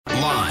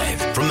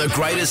the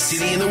greatest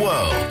city in the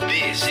world.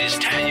 This is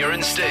Tanya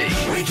and Steve.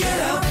 We get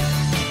up,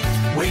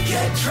 we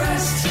get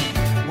dressed,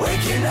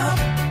 waking up,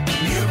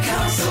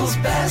 Newcastle's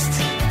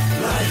best,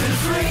 live and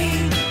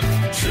free,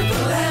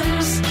 Triple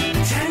M's,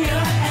 Tanya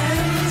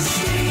and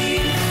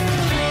Steve.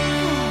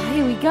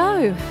 Here we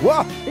go.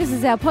 What? This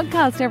is our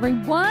podcast,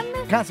 everyone.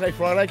 Can't say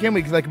Friday, can we?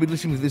 Because they could be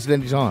listening to this at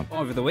any time.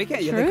 Over the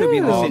weekend, yeah, True. they could be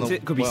Oh, listening no, to,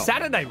 it could be well,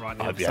 Saturday right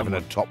now. I'd be having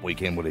a top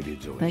weekend, whatever you're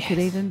doing. They could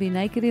even be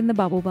naked in the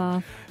bubble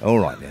bath. All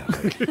right now.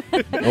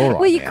 All right.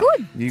 Well, you now.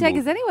 could. You Take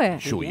would. us anywhere.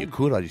 Sure, you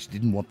could. I just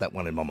didn't want that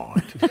one in my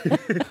mind.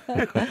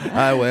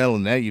 Oh, well,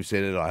 and now you've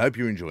said it. I hope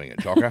you're enjoying it,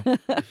 Chocker.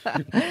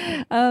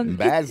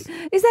 Baz?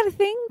 Is that a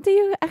thing? Do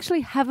you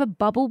actually have a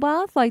bubble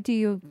bath? Like, do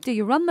you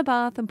run the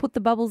bath and put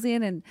the bubbles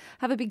in and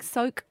have a big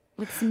soak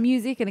with some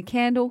music and a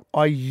candle?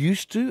 I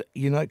used to,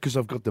 because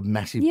I've got the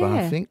massive Yeah.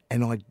 bath thing,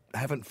 and I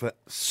haven't for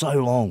so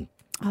long.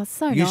 Oh,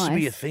 so It nice. used to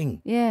be a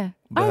thing. Yeah.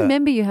 But- I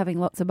remember you having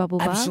lots of bubble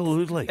baths.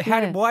 Absolutely.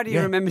 Yeah. Why do you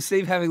Yeah. remember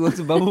Steve having lots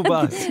of bubble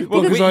baths?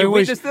 Well, because I you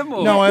always witnessed them?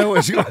 Or? No, I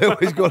always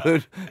got her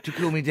to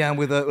cool me down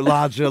with a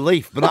larger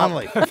leaf, banana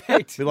leaf.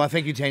 Perfect. Be like,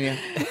 thank you, Tanya.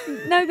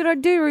 No, but I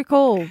do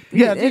recall.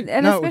 Yeah, I and, did.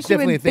 and No, it's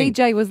especially when definitely a thing.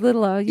 BJ was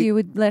littler, you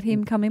would let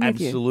him come in with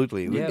you.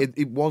 Absolutely. Yeah.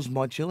 It was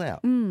my chill out.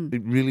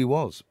 It really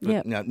was. But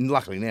Yep. now,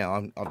 luckily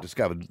now I've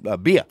discovered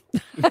beer.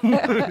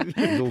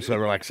 It's also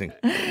relaxing.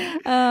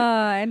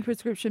 And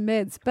prescription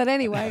meds. But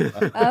anyway,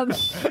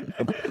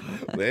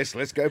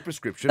 Let's go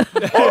prescription.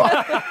 All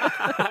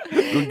right.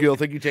 Good girl.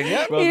 Thank you,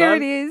 Tanya. here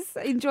it is.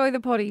 Enjoy the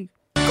potty.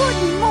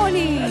 Good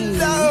morning.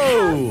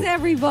 Hello. How's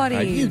everybody?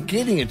 Are you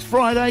kidding? It's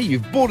Friday.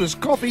 You've bought us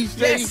coffee,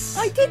 Steve. Yes.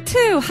 I did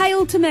too.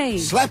 Hail to me.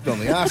 Slapped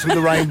on the arse with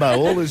a rainbow.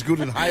 All is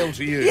good and hail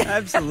to you.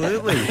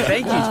 Absolutely.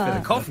 Thank you for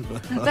the coffee.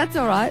 That's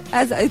all right.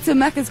 It's a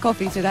Macca's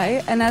coffee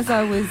today, and as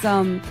I was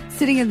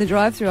sitting in the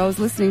drive-thru, I was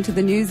listening to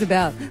the news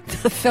about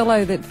the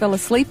fellow that fell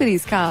asleep in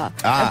his car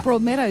at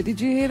Broadmeadow.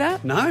 Did you hear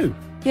that? No.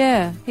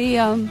 Yeah, he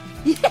yes.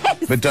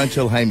 But don't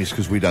tell Hamish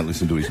because we don't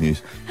listen to his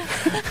news.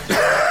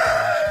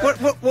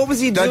 What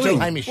was he Don't doing?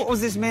 tell Hamish. What was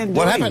this man doing?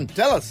 What happened?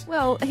 Tell us.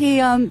 Well, he's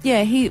under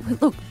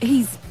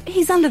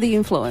the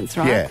influence,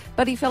 right? Yeah.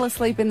 But he fell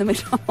asleep in the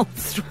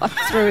McDonald's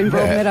drive-through in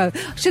Broadmeadow.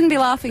 Shouldn't be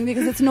laughing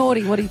because it's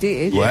naughty what he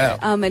did. Wow.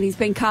 And he's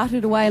been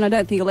carted away, and I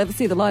don't think he'll ever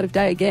see the light of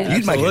day again.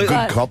 You'd make a good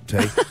But- cop, T.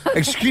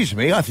 Excuse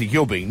me, I think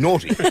you're being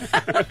naughty.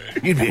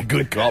 You'd be a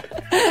good cop.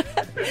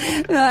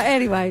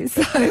 Anyway,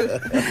 so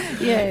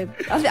yeah,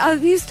 I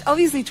was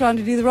obviously trying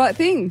to do the right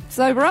thing,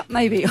 sober up,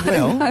 maybe. I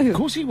don't Well, know. of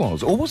course he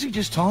was. Or was he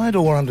just tired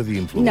or under the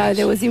influence? No,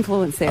 there was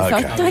influence there, so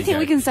Okay. I don't think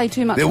we can say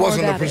too much There more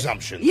wasn't a about it.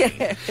 presumption.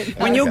 Yeah.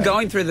 When you're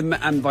going through the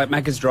like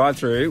Macca's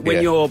drive-through, when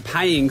Yeah. you're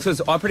paying,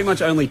 because I pretty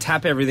much only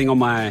tap everything on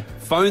my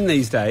phone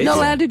these days. Not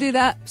allowed to do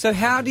that. So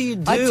how do you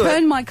do I it?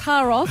 turn my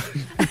car off,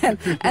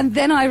 and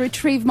then I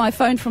retrieve my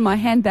phone from my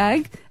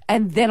handbag,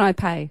 and then I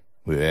pay.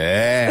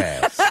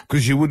 Yes.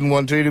 Because you wouldn't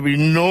want to be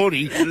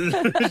naughty.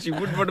 You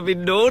wouldn't want to be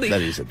naughty.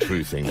 That is a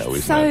true thing, though,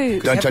 isn't So-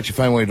 it? Don't touch your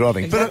phone while you're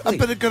driving. Exactly.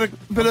 But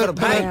gotta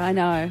pay. Yeah, I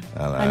know.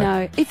 I I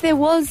know. If there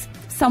was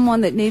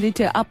someone that needed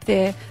to up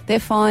their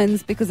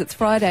fines because it's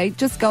Friday,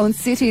 just go and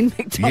sit in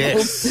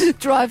McDonald's Yes.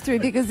 drive-through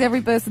because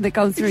every person that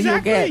comes through you'll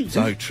get.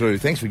 So true.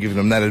 Thanks for giving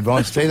them that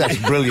advice, T. That's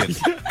brilliant.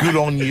 Good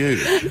on you.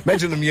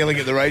 Imagine them yelling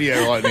at the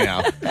radio right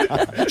now.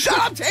 Shut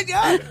up,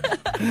 Tanya!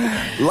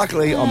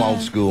 Luckily, I'm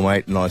old school,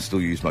 mate, and I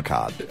still use my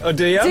card. Oh,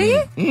 do you? Do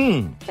you?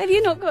 Have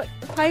you not got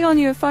pay on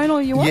your phone or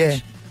your watch? Yeah.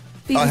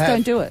 You I just have.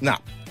 don't do it? No,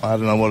 I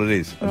don't know what it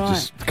is. Right.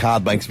 Just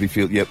card makes me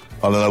feel, yep,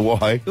 I don't know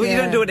why. Well, you Yeah.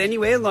 don't do it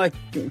anywhere, like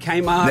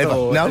Kmart Never.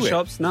 or No, the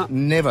shops? No.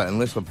 Never,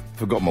 unless I've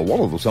forgotten my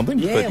wallet or something.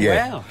 Yeah, but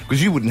yeah. wow.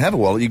 Because you wouldn't have a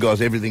wallet. You guys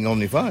have everything on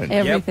your phone.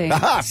 Everything.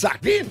 Aha,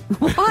 sucked in.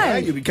 Why? Hey,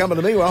 you'll be coming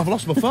to me, well, I've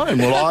lost my phone.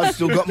 Well, I've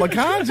still got my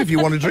cards if you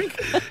want a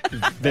drink.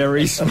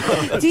 Very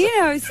smart. Do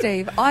you know,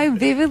 Steve, I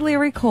vividly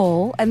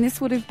recall, and this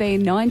would have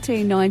been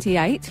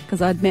 1998,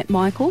 because I'd met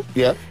Michael.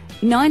 Yep.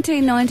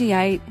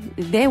 1998,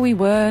 there we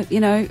were,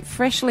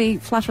 freshly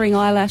fluttering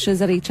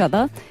eyelashes at each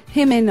other,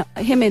 him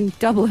in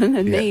Dublin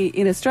and me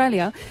in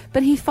Australia.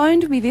 But he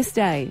phoned me this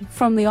day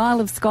from the Isle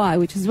of Skye,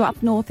 which is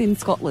up north in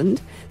Scotland.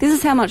 This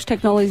is how much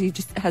technology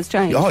just has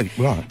changed. Oh,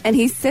 right. And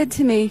he said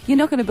to me, "You're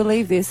not going to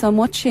believe this, I'm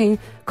watching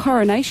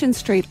Coronation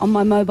Street on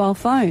my mobile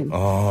phone."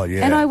 Oh,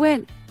 yeah. And I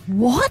went,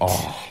 "What?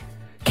 Oh.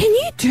 Can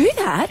you do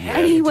that?"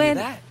 And he do went,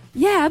 that?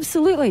 "Yeah,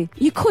 absolutely.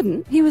 You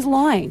couldn't." He was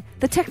lying.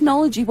 The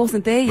technology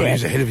wasn't there yet. he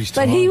was ahead of his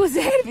But he time. was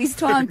ahead of his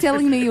time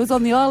telling me he was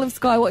on the Isle of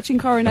Skye watching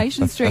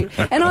Coronation Street.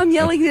 And I'm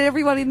yelling at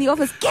everyone in the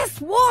office,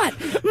 "Guess what?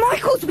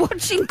 Michael's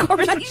watching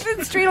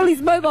Coronation Street on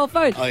his mobile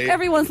phone." Oh, yeah.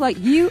 Everyone's like,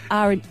 "You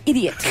are an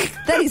idiot.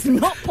 That is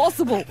not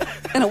possible."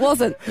 And it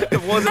wasn't.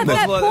 It wasn't At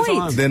that possible at the point.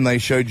 time. Then they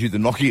showed you the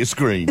Nokia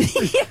screen.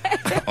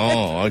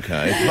 Oh,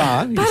 okay.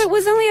 But it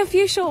was only a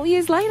few short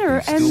years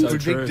later. Still And So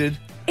true. predicted.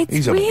 It's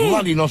He's a weird.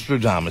 bloody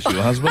Nostradamus,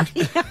 your husband.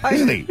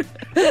 Isn't he?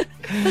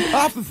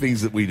 Half the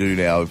things that we do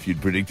now, if you'd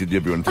predicted,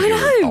 everyone would I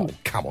think, know. oh,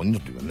 come on, you're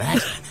not doing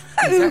that.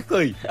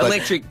 Exactly.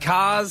 Electric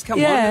cars, come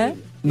Yeah.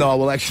 No,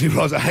 well, actually,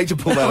 Roz, I hate to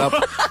pull that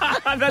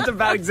up. on. That's a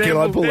bad Can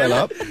example. I pull that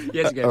up?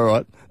 Yes, you can. All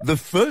right. The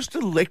first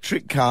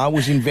electric car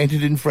was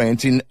invented in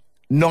France in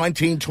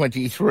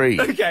 1923.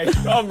 Okay,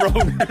 I'm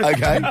wrong.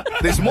 Okay?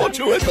 There's more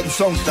to it, but the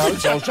song started,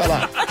 so I'll shut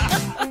up.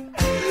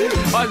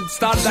 I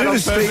started As that soon on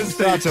as Steve purpose.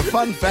 starts a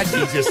fun fact,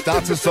 he just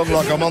starts a song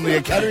like I'm on the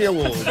Academy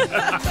Award.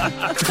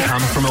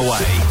 Come From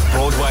Away,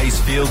 Broadway's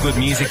feel-good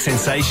music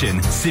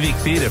sensation, Civic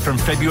Theatre from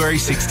February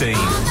 16.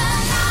 Tanya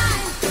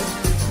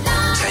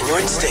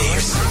and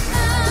Steve's.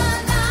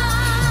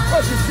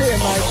 What's this there,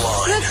 mate?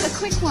 That's a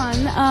quick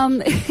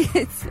one.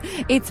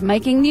 It's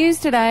making news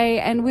today,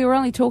 and we were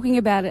only talking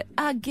about it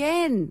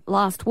again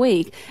last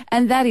week,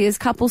 and that is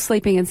couples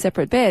sleeping in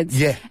separate beds.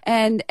 Yeah.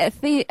 And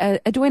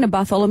Edwina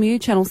Bartholomew,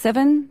 Channel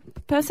 7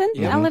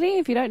 personality,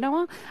 if you don't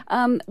know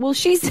her. Well,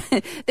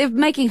 they're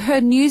making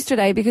her news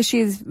today because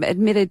she's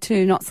admitted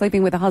to not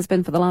sleeping with her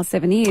husband for the last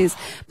 7 years.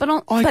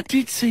 I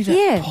did see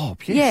that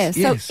pop, yes,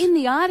 Yeah, yes. so in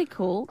the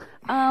article,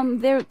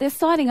 they're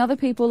citing other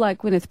people like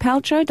Gwyneth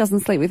Paltrow doesn't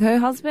sleep with her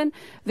husband,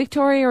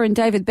 Victoria and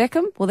David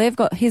Beckham. Well, they've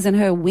got his and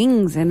her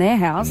wings in their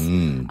house,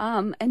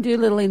 and do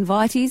little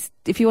invitees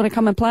if you want to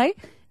come and play.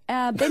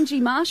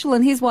 Benji Marshall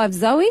and his wife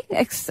Zoe,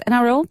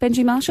 ex-NRL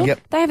Benji Marshall, Yep.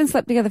 they haven't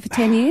slept together for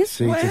 10 years.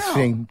 See, this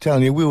thing,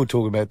 telling you, we were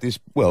talking about this,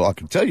 well, I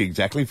can tell you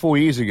exactly 4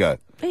 years ago.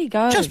 There you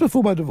go. Just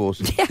before my divorce.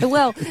 Yeah,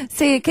 well,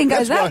 see, it can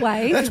go that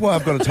way. That's why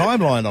I've got a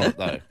timeline on it,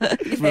 though.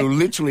 We were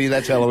literally,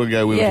 that's how long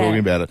ago we were Yeah. talking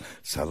about it.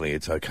 Suddenly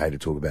it's okay to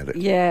talk about it.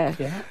 Yeah.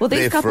 Well, these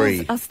They're couples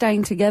free. are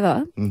staying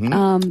together.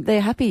 They're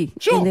happy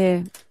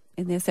Sure.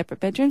 in their separate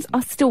bedrooms.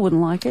 I still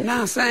wouldn't like it.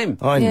 Nah, same.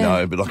 I Yeah.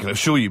 know, but I can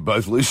assure you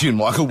both Lucy and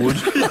Michael would.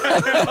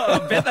 I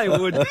bet they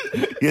would.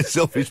 You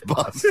selfish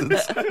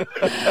bastards.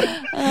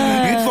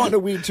 You'd find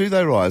it weird too,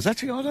 though, Rise.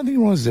 Actually, I don't think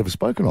Rise has ever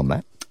spoken on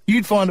that.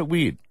 You'd find it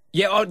weird.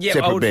 Yeah,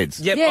 Separate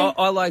beds. Yep, Yeah.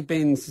 I like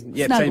being same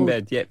Snuggled.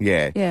 bed. Yep.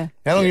 Yeah. Yeah.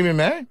 How long have you been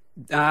married?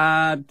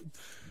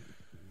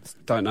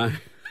 Don't know.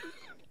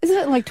 Isn't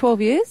it like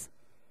 12 years?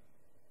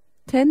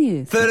 10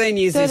 years? 13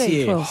 years this 13,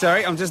 year. 12.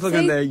 Sorry, I'm just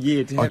looking See? at the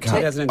year. I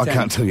 2010.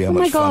 can't tell you how Oh my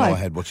much fun God. I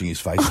had watching his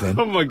face then.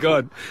 Oh my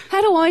god,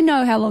 How do I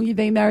know how long you've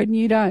been married and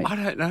you don't? I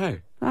don't know.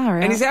 All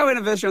right. And is our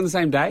anniversary on the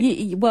same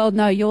day? Well,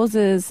 no, yours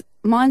is.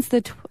 Mine's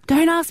the.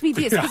 Don't ask me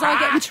this because I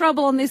get in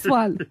trouble on this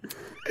one.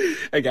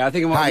 Okay, I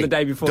think I'm on Hey, the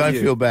day before don't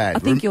you. feel bad. I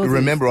think yours is.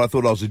 Remember, I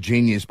thought I was a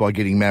genius by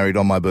getting married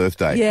on my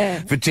birthday. Yeah.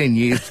 For 10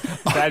 years.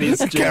 That is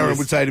Karen genius.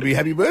 would say to me,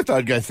 happy birthday.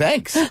 I'd go,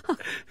 thanks.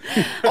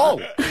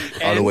 Oh.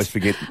 I'd always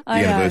forget the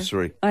I know.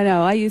 anniversary. I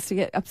know. I used to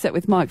get upset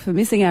with Mike for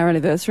missing our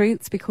anniversary.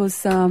 It's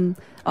because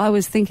I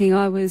was thinking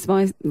I was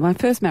my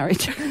first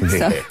marriage.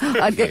 So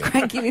I'd get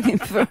cranky with him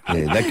for.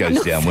 Yeah, that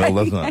goes down well,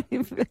 doesn't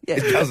it? Yeah.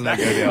 Doesn't that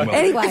go down well?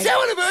 Anyway. It's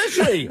our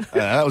anniversary.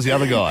 That was the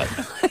other guy.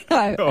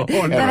 No, no.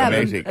 that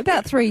happened Romantic.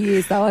 about 3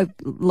 years though. I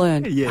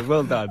learned. Yeah,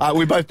 well done.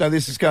 We both know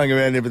this is going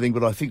around and everything,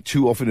 but I think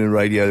too often in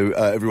radio,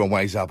 everyone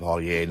wakes up, oh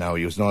yeah, no,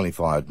 he was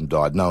 95 and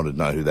died. No one would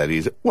know who that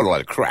is. What a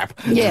load of crap.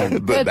 Yeah,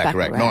 Burt Burt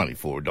Bacharach, Bacharach.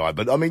 94 died.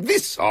 But I mean,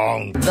 this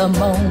song. The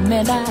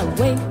moment I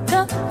wake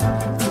up,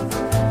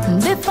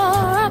 before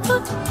I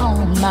put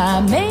on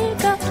my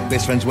makeup,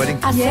 Best Friend's Wedding.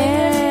 I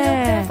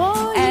Yeah. for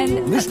you. And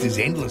The list is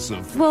endless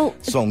of Well-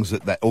 songs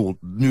or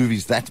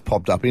movies that's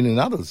popped up in and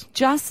others.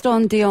 just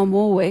on Dionne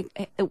Warwick,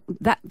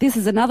 this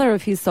is another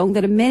of his songs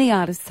that many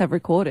artists have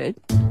recorded.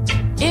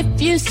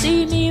 If you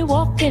see me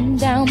walking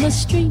down the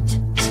street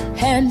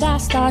and I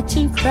start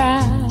to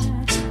cry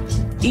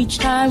each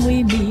time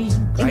we meet,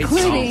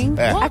 Including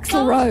Yeah.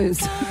 Axl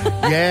Rose.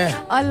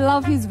 Yeah. I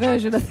love his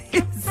version of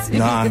this. If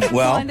No, you can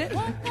well, find it.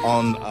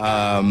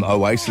 on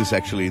Oasis,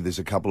 actually, there's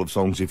a couple of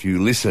songs, if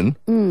you listen,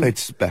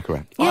 it's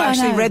Bacharach. Yeah, I I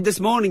actually know. read this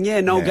morning,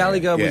 Noel Yeah,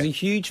 Gallagher yeah. was a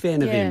huge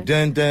fan of Yeah. him.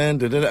 Dun, dun,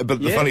 dun, dun, dun.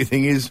 But the Yeah. funny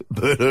thing is,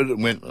 Bert heard it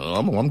and went,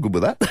 oh, I'm good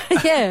with that.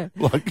 Yeah.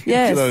 Like,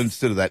 Yes. you know,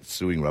 instead of that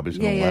suing rubbish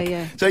and Yeah, all yeah, that.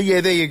 yeah. So,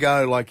 yeah, there you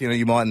go. Like, you know,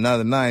 you might know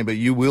the name, but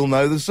you will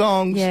know the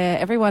songs. Yeah,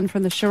 everyone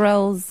from the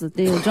Shirelles, the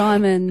Neil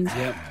Diamond.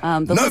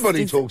 The Nobody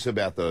list is- talks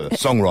about the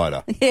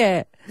songwriter.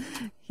 Yeah.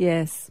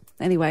 Yes.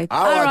 Anyway,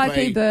 R.I.P.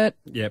 R.I.P. Bert.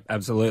 Yep,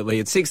 absolutely.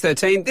 It's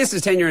 6:13. This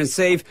is Tanya and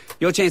Steve.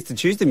 Your chance to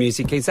choose the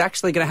music is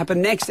actually going to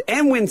happen next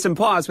and win some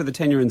pies with a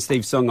Tanya and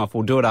Steve song off.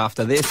 We'll do it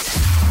after this.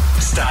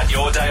 Start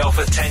your day off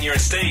with Tanya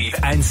and Steve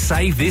and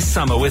save this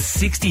summer with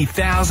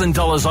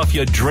 $60,000 off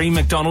your dream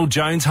McDonald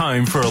Jones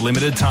home for a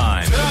limited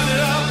time. Turn it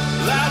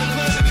up, loud and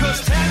clear,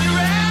 'cause Tanya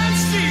and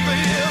Steve are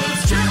here.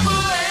 It's Triple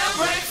M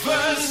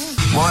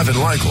breakfast. Live and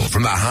local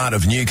from the heart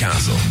of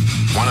Newcastle.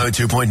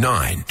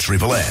 102.9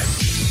 Triple M.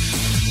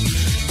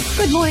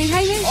 Good morning,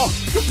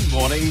 Hamish. Good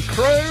morning,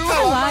 crew.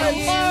 How are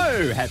you?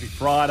 Hello. Happy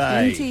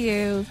Friday. Into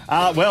you.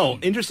 Well,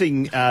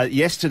 interesting.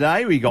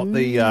 Yesterday we got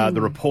the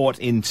report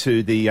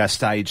into the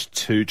stage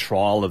 2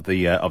 trial of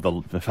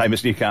the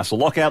famous Newcastle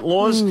lockout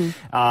laws.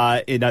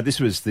 This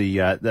was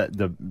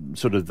the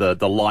sort of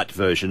the light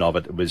version of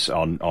it. It was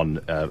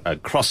on a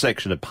cross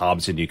section of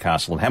pubs in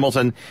Newcastle and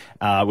Hamilton,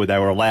 where they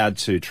were allowed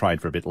to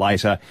trade for a bit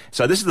later.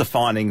 So this is the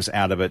findings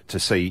out of it to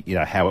see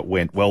how it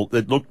went. Well,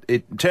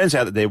 it turns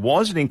out that there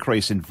was an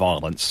increase in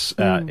violent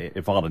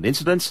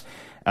incidents,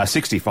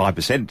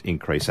 65%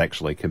 increase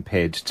actually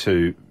compared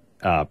to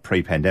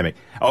pre-pandemic.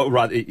 Oh,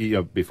 right,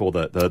 before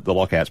the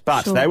lockouts.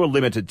 But they were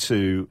limited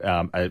to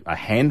a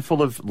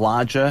handful of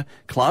larger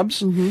clubs.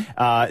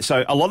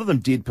 So a lot of them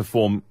did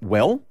perform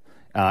well.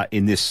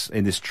 In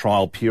this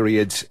trial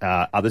period,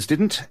 others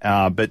didn't.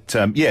 But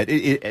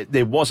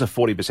there was a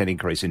 40%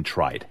 increase in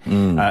trade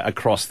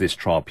across this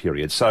trial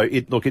period. So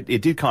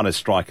it did kind of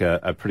strike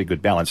a pretty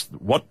good balance.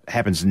 What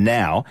happens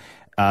now?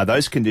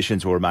 Those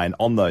conditions will remain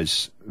on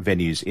those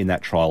venues in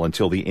that trial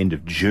until the end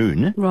of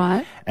June.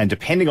 Right. And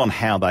depending on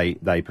how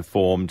they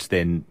performed,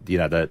 then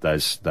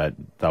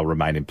they'll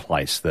remain in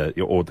place.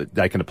 Or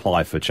they can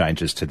apply for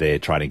changes to their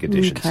trading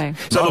conditions. Okay.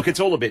 So look, it's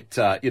all a bit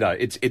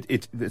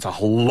it's a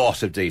whole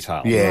lot of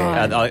detail.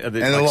 Yeah, and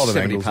a lot of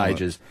 70 angles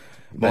pages.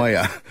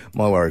 My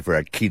worry for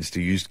our kids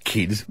to use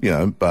kids,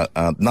 but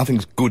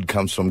nothing's good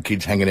comes from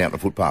kids hanging out in the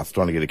footpath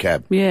trying to get a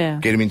cab. Yeah.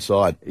 Get them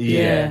inside.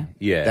 Yeah.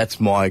 That's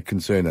my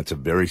concern. That's a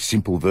very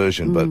simple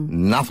version, but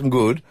nothing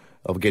good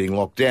of getting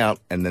locked out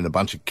and then a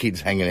bunch of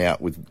kids hanging out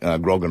with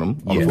grog on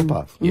them on the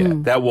footpath. Yeah,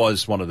 that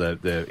was one of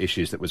the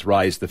issues that was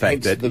raised. The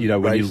fact that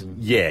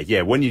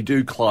when you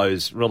do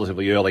close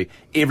relatively early,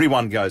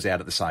 everyone goes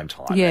out at the same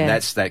time,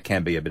 and that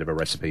can be a bit of a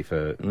recipe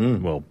for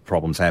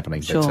problems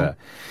happening. Sure. But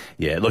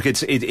look,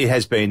 it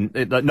has been.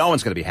 No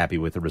one's going to be happy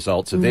with the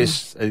results of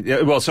this.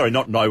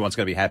 Not no one's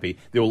going to be happy.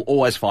 There will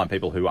always find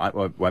people who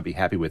won't be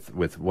happy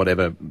with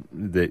whatever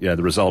the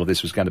result of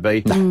this was going to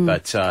be.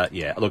 But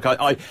look,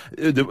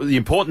 the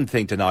important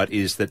thing to note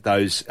is that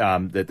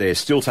that they're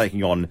still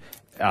taking on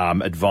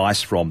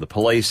advice from the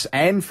police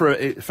and for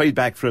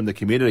feedback from the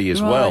community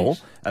as well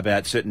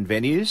about certain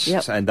venues,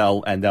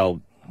 and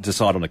they'll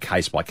decide on a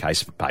case by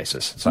case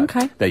basis. So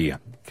there you go.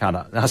 Can't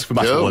ask for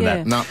much more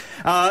than that.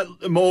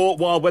 No. More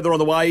wild weather on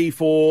the way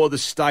for the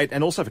state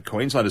and also for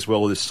Queensland as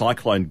well, with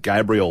Cyclone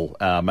Gabriel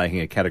making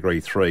a Category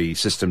 3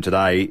 system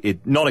today.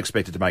 Not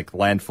expected to make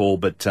landfall,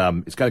 but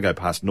it's going to go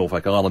past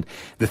Norfolk Island.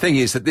 The thing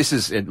is that this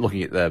is,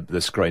 looking at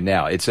the screen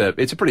now, it's a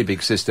pretty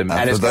big system.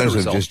 And for those who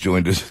have just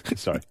joined us,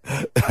 sorry,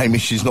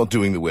 Hamish, she's not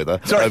doing the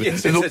weather. Sorry, he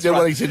said, look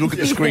at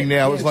the screen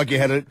now. It's like you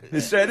had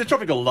the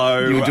tropical low.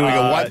 You were doing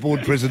a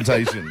whiteboard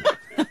presentation.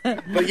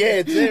 But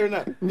it's there,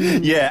 isn't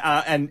it?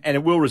 And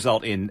it will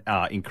result in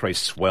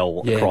increased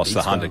swell across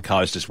the Hunter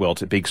Coast as well,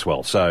 to big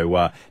swell.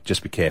 So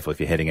just be careful if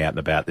you're heading out and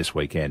about this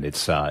weekend.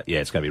 It's going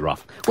to be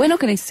rough. We're not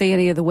going to see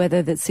any of the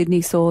weather that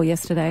Sydney saw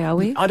yesterday, are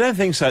we? I don't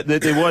think so.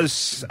 There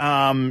was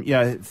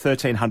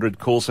 1,300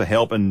 calls for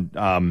help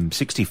and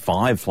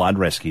 65 flood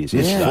rescues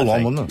yesterday. Full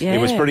on, wasn't it? Yeah. It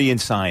was pretty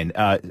insane.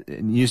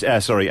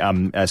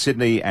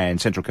 Sydney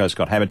and Central Coast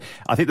got hammered.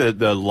 I think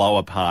the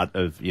lower part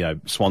of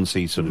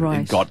Swansea sort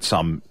of got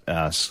some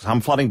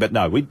flooding, but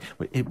no,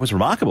 it was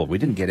remarkable. We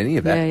didn't get any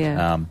of that.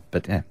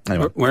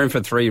 Anyway. We're in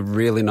for 3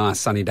 really nice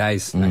sunny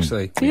days,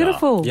 actually.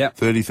 Beautiful. Yep.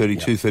 30,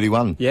 32,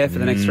 31. Yeah, for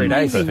the next 3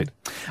 days. Perfect.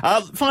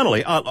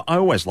 Finally, I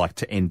always like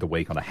to end the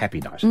week on a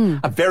happy note,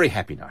 a very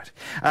happy note.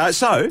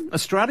 So,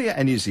 Australia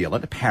and New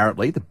Zealand,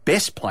 apparently the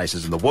best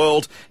places in the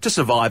world to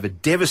survive a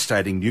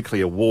devastating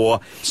nuclear war,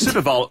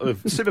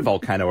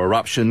 supervolcano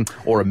eruption,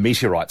 or a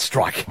meteorite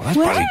strike.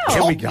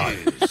 There we go.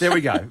 There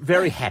we go.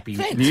 Very happy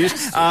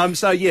news.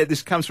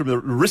 This comes from the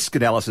Risk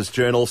Analysis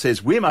Journal.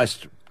 Says we're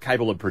most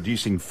capable of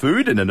producing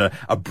food in an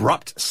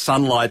abrupt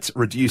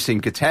sunlight-reducing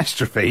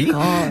catastrophe,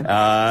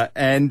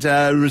 and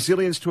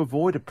resilience to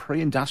avoid a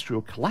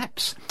pre-industrial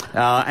collapse,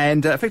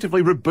 and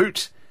effectively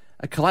reboot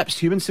a collapsed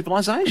human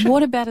civilization.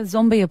 What about a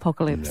zombie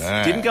apocalypse?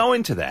 Didn't go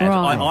into that.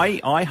 Right.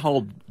 I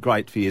hold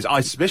great fears. I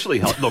especially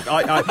look.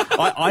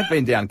 I've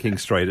been down King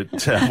Street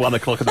at 1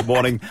 o'clock in the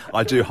morning.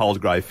 I do hold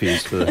great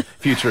fears for the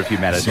future of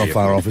humanity. It's not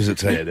far off, is it,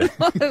 T?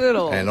 Not at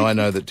all. And I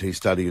know that T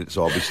studied it,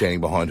 so I'll be standing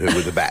behind her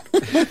with a bat.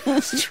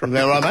 Is that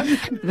right, mate?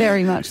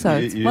 Very much so.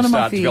 It's you one of my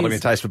start developing a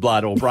fears. taste for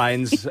blood or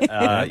brains.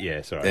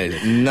 Sorry.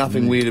 There's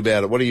nothing weird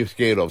about it. What are you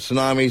scared of?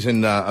 Tsunamis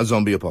and a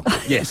zombie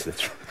apocalypse. Yes,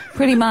 that's right.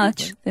 Pretty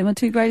much. They're my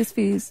 2 greatest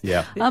fears.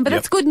 Yeah. But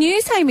that's good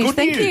news, Hamish. Good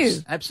Thank news.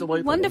 you.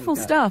 Absolutely. Wonderful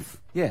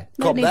stuff. Yeah.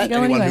 Don't need to go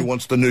anyone anywhere. who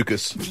wants to nuke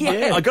us.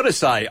 Yeah, I got to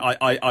say,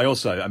 I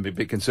also am a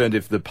bit concerned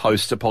if the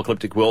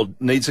post-apocalyptic world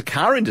needs a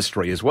car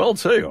industry as well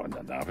too. I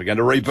don't know if we're going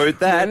to reboot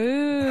that.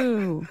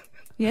 Ooh.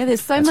 Yeah,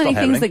 there's so That's many not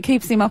things happening. that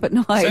keeps him up at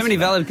night. So many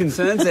valid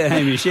concerns there,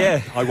 Hamish,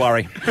 yeah. I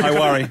worry.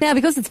 Now,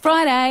 because it's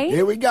Friday.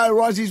 Here we go,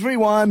 Risey's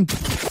Rewind.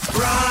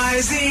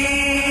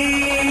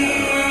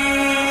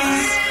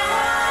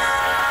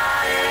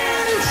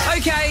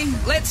 Okay,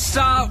 let's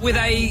start with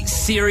a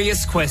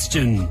serious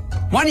question.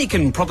 One you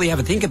can probably have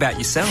a think about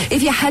yourself.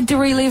 If you had to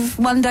relive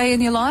one day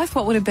in your life,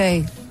 what would it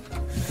be?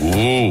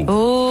 Ooh.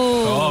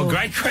 Oh,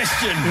 great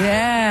question.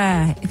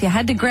 Yeah. If you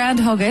had to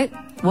groundhog it,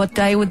 what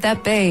day would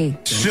that be?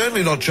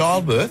 Certainly not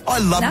childbirth. I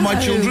love No. my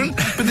children,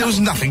 but there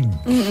was nothing.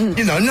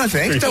 No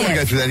thanks. Don't want to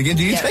go through that again,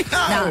 do you? Yeah.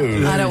 No.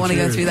 No, I don't want to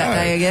go through that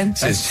day again.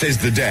 Says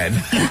the dad.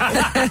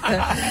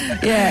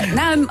 Yeah.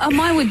 No,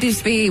 mine would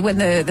just be when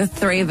the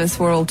 3 of us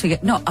were all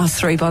together. Not us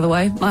 3, by the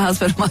way. My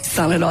husband, my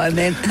son and I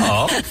then.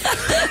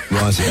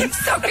 Risey.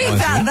 Sorry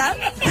about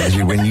that.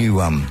 Risey, when you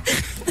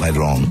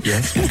later on.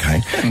 Yes.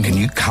 Okay. Can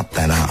you cut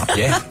that up?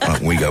 Yeah.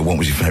 Right, we go, what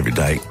was your favourite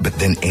date? But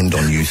then end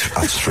on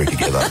us three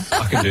together.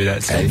 I can do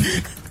that,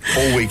 Steve.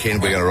 All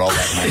weekend we're going to roll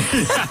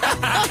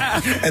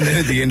that, mate. And then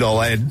at the end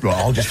I'll add, right,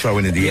 I'll just throw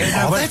in at the end.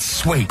 Oh, that's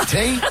sweet,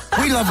 T.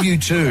 We love you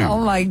too. Oh,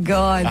 my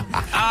God.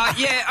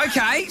 Yeah,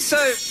 okay, so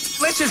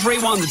let's just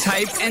rewind the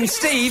tape. And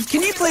Steve,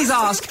 can you please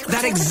ask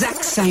that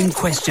exact same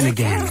question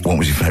again? What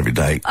was your favourite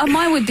date?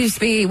 Mine would just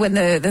be when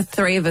the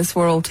three of us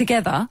were all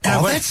together.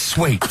 Oh, that's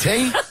sweet,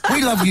 T.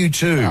 We love you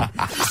too.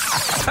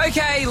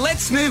 Okay,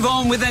 let's move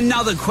on with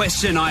another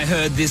question I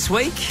heard this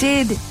week.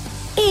 Did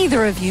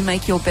either of you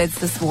make your beds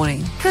this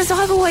morning? Because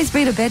I've always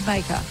been a bed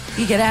maker.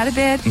 You get out of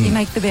bed, you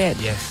make the bed.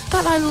 Yes.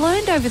 But I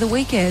learned over the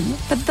weekend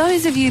that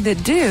those of you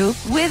that do,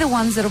 we're the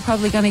ones that are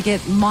probably going to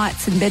get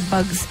mites and bed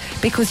bugs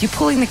because you're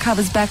pulling the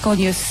covers back on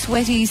your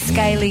sweaty,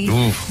 scaly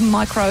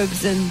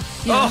microbes and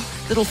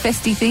little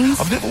festy things.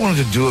 I've never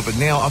wanted to do it, but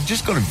now I've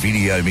just got to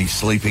video me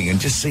sleeping and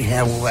just see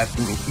how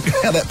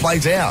that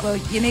plays out. Well,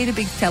 you need a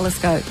big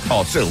telescope.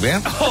 Oh, settle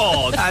down.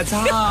 Oh, that's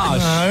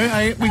harsh. No,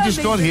 hey, we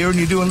just got here and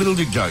you're doing little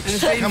dick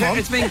jokes. Come on.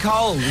 It's been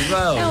cold as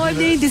well. Now I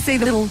need to see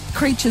the little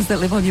creatures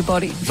that live on your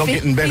body. It's not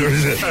getting better,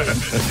 is it?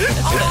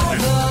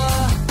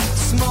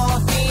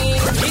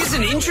 Here's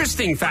an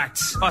interesting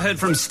fact I heard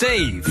from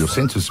Steve. Your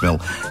sense of smell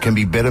can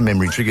be better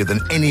memory trigger than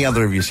any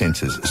other of your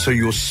senses. So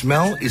your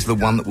smell is the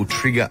one that will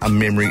trigger a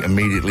memory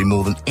immediately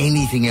more than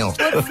anything else.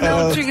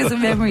 What triggers a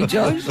memory,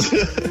 Josh?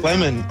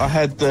 Lemon. I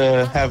had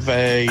to have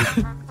a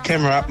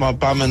camera up my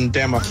bum and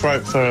down my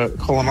throat for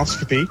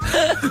colonoscopy.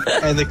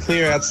 And the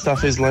clear out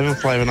stuff is lemon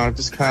flavour and I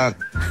just can't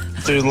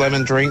do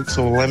lemon drinks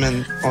or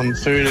lemon on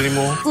food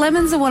anymore.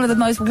 Lemons are one of the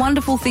most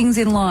wonderful things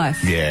in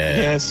life. Yeah.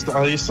 Yes,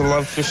 I used to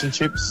love fish and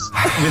chips.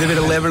 With a bit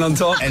of lemon on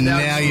top. And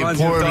now you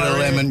pour a bit of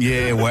lemon.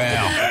 Yeah,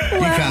 wow. You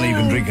can't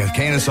even drink a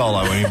can of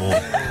Solo anymore.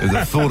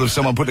 The thought of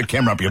someone putting a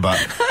camera up your butt.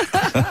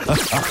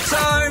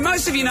 So,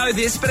 most of you know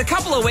this, but a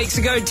couple of weeks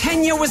ago,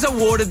 Tanya was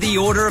awarded the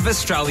Order of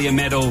Australia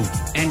medal.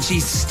 And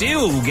she's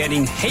still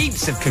getting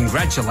heaps of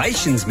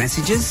congratulations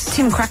messages.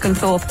 Tim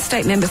Crackenthorpe,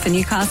 state member for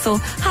Newcastle.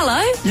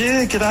 Hello.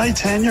 Yeah, g'day,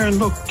 Tanya. And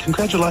look,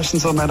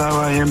 congratulations on that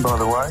OAM, by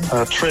the way.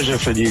 Treasure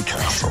for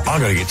Newcastle.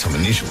 I've got to get some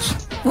initials.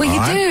 Well,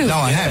 you do. No,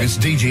 I have. It's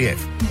DGF.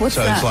 What's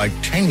so that? it's like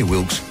Tanya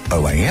Wilkes,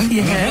 OAM,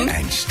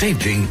 and Steve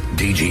G,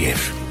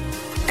 DGF.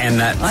 And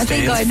that I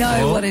think I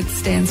know for... what it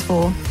stands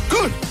for.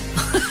 Good.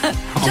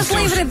 Just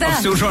leave it at that. I'm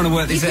still trying to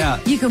work this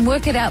out. You can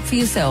work it out for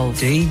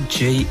yourselves.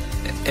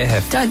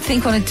 DGF. Don't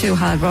think on it too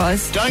hard,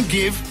 Rise. Don't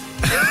give.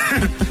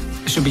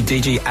 It should be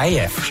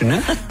DGAF,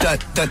 shouldn't it?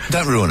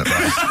 Don't ruin it,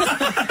 Bryce.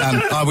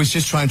 I was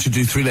just trying to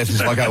do three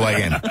letters like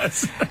OAM.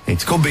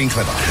 It's called being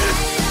clever.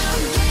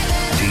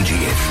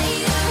 DGF.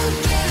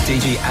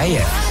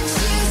 DGAF.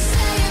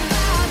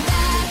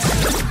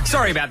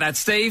 Sorry about that,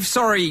 Steve.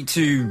 Sorry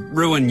to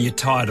ruin your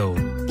title.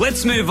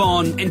 Let's move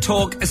on and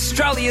talk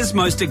Australia's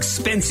most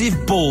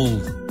expensive bull.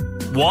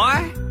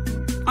 Why?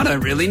 I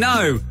don't really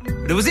know.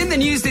 But it was in the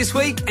news this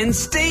week and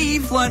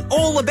Steve learnt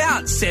all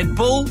about said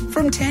bull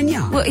from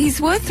Tanya. Well,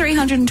 he's worth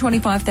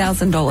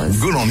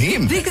 $325,000. Good on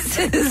him. This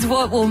is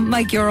what will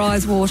make your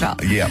eyes water.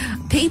 Yeah.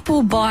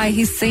 People buy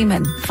his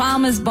semen.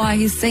 Farmers buy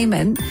his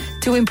semen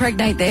to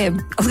impregnate their,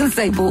 I was going to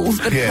say bulls,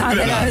 but their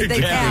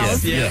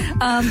cows. Yeah.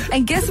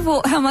 And guess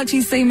what? How much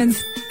his semen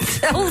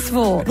sells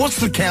for? What's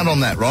the count on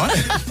that, right?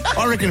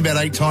 I reckon about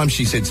 8 times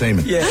she said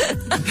semen. Yeah.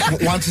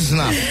 Once is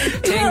enough.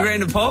 10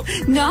 grand a pop?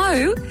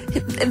 No.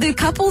 The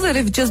couple that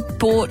have just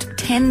bought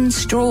 10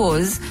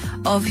 straws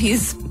of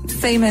his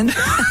semen.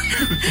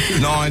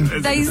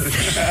 9. They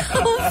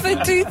sell for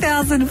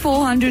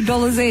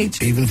 $2,400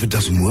 each. Even if it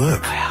doesn't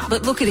work.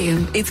 But look at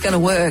him. It's going to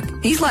work.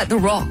 He's like the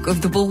Rock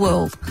of the bull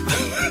world.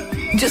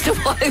 Just a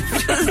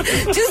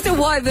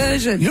white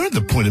version. You're at the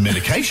point of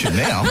medication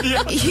now.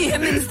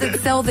 Humans that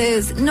sell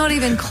theirs, not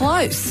even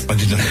close. I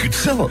didn't know you could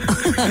sell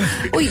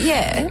it. Well,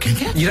 yeah.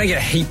 You don't get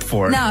a heap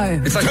for it. No.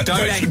 It's like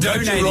Don't you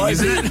donating,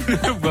 realise isn't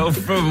it? Well,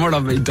 from what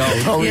I've been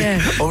told. Yeah.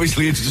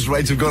 Obviously, interest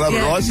rates have gone up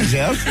at Rice's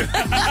house.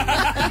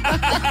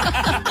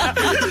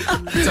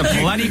 It's a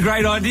bloody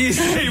great idea,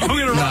 Steve. I'm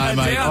going to write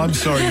No, that mate, down. I'm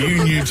sorry.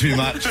 You knew too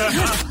much.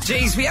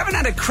 Geez, we haven't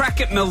had a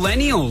crack at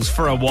millennials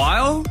for a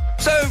while.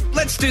 So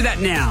let's do that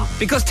now,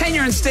 because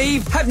Tanya and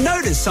Steve have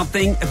noticed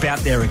something about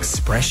their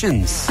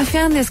expressions. I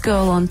found this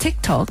girl on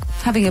TikTok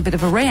having a bit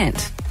of a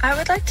rant. I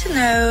would like to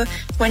know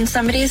when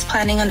somebody is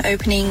planning on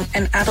opening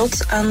an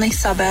adults-only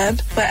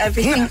suburb where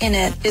everything in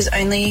it is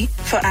only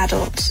for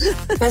adults.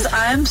 Because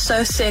I'm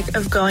so sick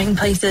of going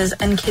places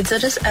and kids are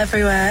just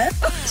everywhere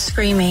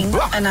screaming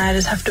and I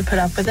just have to put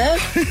up with it.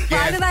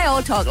 Why do they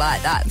all talk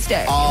like that,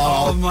 Steve?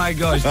 Oh my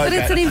gosh. But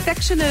it's an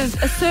infection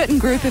of a certain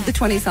group of the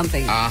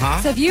 20-somethings.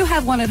 So if you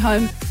have one at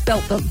home,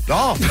 felt them.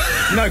 Oh,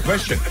 no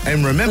question.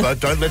 And remember,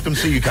 don't let them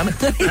see you coming.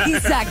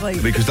 Exactly.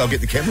 Because they'll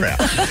get the camera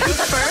out.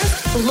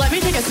 First, let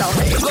me take a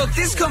selfie. Look,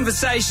 this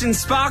conversation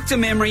sparked a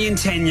memory in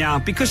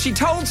Tanya because she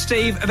told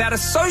Steve about a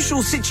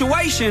social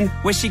situation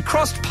where she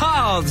crossed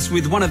paths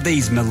with one of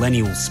these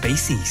millennial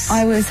species.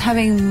 I was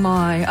having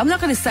I'm not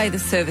going to say the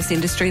service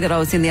industry that I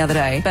was in the other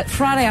day, but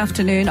Friday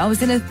afternoon I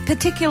was in a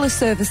particular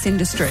service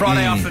industry.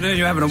 Friday afternoon,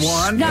 you're having a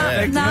wine?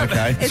 No.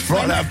 Okay. It's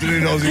Friday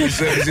afternoon, I was in the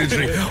service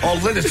industry. Oh,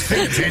 let us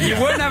think, Tanya.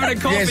 You weren't having a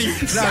coffee.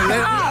 Yes. No,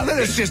 let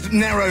us just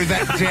narrow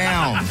that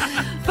down.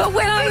 But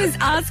when I was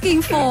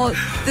asking for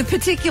the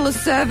particular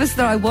service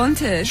that I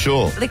wanted,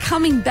 Sure. the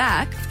coming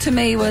back to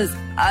me was,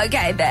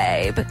 okay,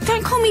 babe.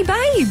 Don't call me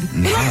babe.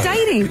 We're not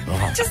dating.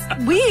 Just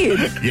weird.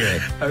 Yeah.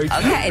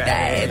 Okay,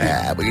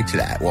 babe. We'll get to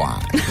that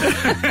wine.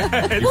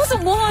 It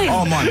wasn't wine.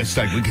 Oh, my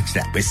mistake. We'll get to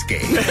that whiskey.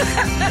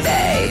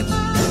 Babe.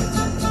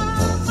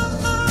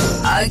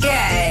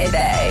 Okay,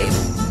 babe.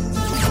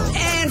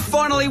 And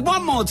finally,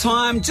 one more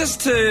time,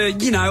 just to,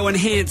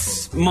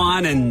 enhance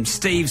mine and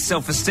Steve's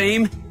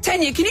self-esteem.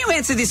 Tanya, can you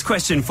answer this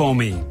question for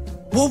me?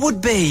 What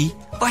would be,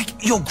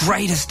 your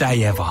greatest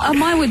day ever?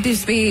 Mine would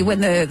just be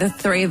when the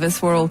three of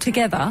us were all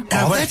together.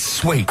 Oh, that's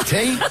sweet,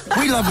 T.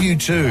 We love you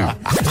too.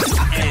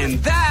 And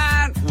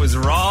that was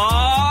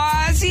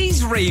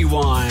Rosie's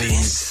Rewind.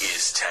 This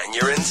is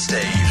Tanya and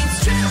Steve.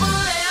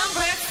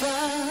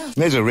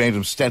 There's a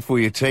random stat for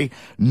you, T.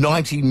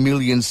 90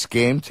 million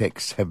scam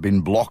texts have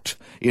been blocked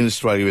in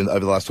Australia over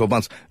the last 12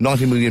 months.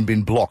 90 million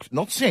been blocked.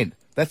 Not sent.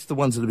 That's the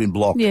ones that have been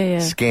blocked. Yeah.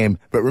 Scam.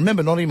 But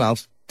remember, not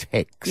emails,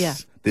 texts. Yeah.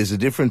 There's a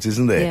difference,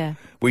 isn't there? Yeah.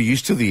 We're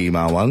used to the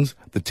email ones.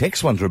 The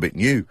text ones are a bit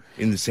new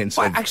in the sense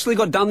I of... actually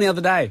got done the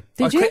other day.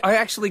 Did you? I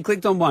actually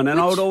clicked on one, and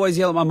I would always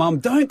yell at my mum,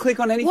 "Don't click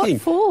on anything."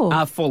 What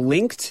for? For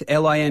linked,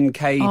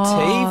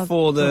 LINKT,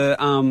 for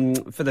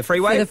the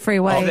freeway. For the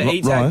freeway. Oh, the Right.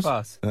 e-tag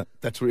pass.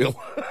 That's real.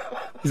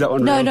 Is that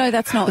one real? No,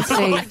 that's not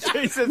Steve.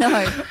 Jesus. No,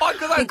 I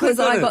because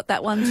I got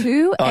that one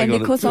too, I and got it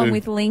because too. I'm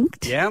with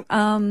Linked, Yeah.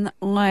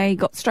 I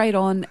got straight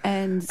on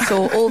and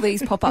saw all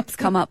these pop-ups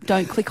come up.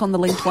 Don't click on the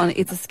linked one;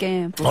 it's a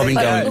scam. I've been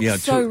But going, it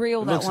looks so to-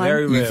 real, that looks one.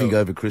 very You real. think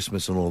over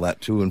Christmas and all that,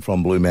 to and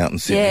from Blue Mountain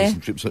cities Yeah.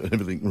 and trips and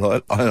everything,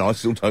 right? I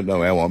still don't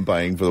know how I'm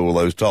paying for all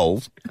those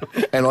tolls.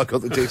 And I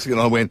got the text and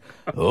I went,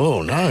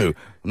 oh, no,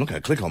 I'm not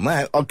going to click on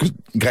that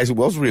in case it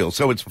was real.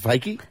 So it's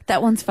fakey?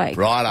 That one's fake.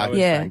 Right,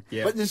 Yeah.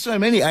 Yeah. But there's so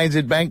many.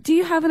 ANZ Bank, Do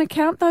you have an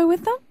account though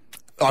with them?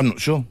 I'm not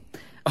sure.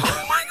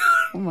 Oh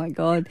my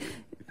God.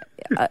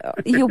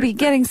 You'll be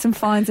getting some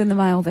fines in the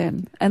mail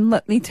then. And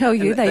let me tell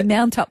you, they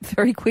mount up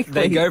very quickly.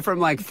 They go from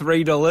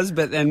 $3,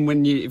 but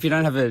then if you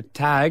don't have a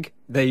tag,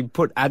 they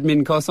put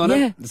admin costs on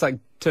Yeah. it. It's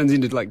turns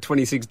into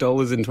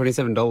 $26 and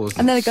 $27.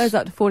 And then it goes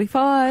up to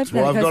 45.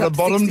 Well, then I've it goes got a up to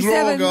bottom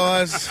drawer, 67.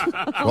 guys.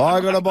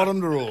 I got a bottom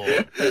drawer.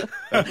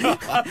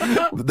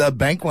 The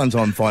bank ones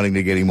I'm finding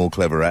they're getting more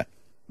clever at.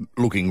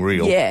 Looking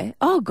real. Yeah.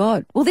 Oh,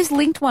 God. Well, this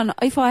linked one,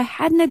 if I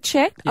hadn't had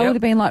checked, I Yep. would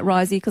have been like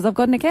Risey because I've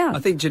got an account. I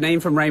think Janine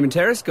from Raymond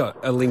Terrace got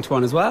a linked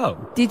one as well.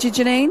 Did you,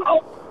 Janine?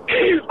 Oh,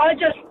 I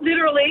just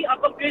literally,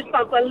 I've got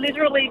goosebumps. I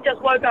literally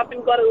just woke up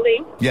and got a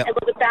link Yep. and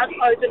was about to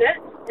open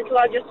it until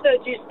I just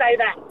heard you say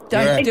that.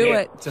 Don't Yeah. do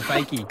it. It's a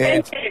fakie.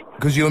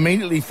 Because you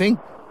immediately think,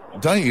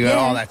 don't you?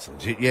 Yeah. Oh, that's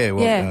legit. Yeah,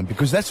 well, Yeah.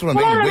 Because that's what I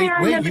Well, mean.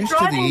 I We're never used to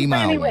drive the them email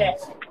anywhere.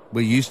 ones.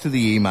 We're used to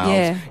the emails.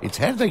 Yeah. It's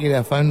how did they get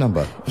our phone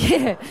number?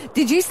 Yeah.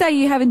 Did you say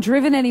you haven't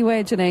driven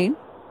anywhere, Janine?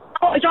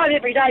 Oh, I drive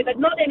every day, but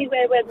not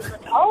anywhere where there's a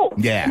toll.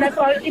 Yeah. And that's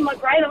why in my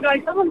brain I'm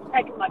going, someone's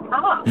taken my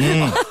car.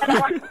 And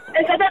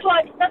so that's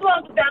why I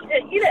was about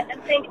to hit it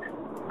and think,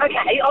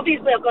 okay,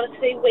 obviously I've got to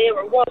see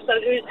where it was, so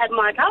who's had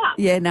my car.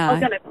 Yeah, no. I was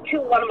going to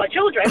kill one of my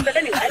children, but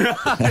anyway.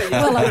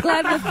 Well, I'm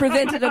glad we've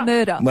prevented a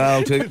murder.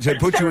 Well, to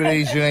put you at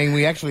ease, Janine,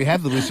 we actually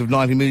have the list of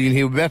 90 million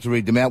here. We're about to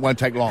read them out. Won't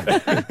take long.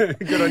 Good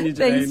on you, Janine.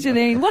 Thanks,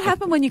 Janine. What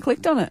happened when you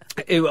clicked on it?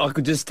 I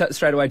could just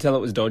straight away tell it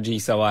was dodgy,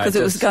 so I Because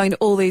it was just- going to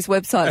all these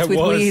websites It with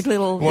was. weird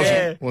little...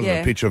 Wasn't Yeah.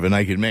 a picture of a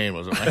naked man,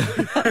 was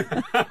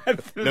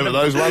it? Remember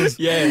those ones?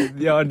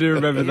 Yeah, I do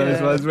remember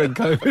those ones when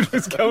COVID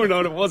was going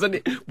on.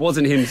 It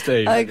wasn't him,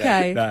 Steve.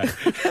 Okay. No.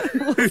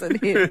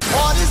 Wasn't him.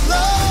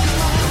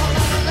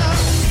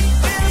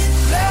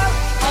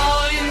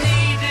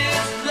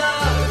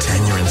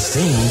 Tanya and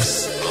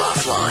Steve's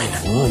Love Line.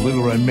 Oh, a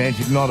little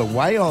romantic night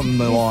away on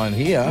the line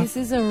here. This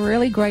is a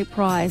really great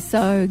prize,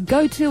 so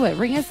go to it.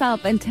 Ring us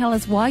up and tell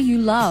us why you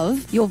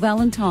love your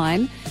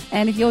Valentine.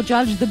 And if you're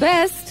judged the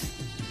best,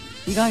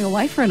 you're going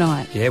away for a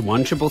night. Yeah,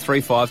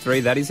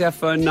 133353. That is our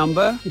phone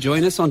number.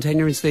 Join us on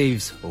Tanya and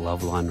Steve's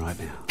Love Line right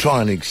now.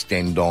 Try and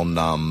extend on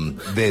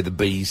they're the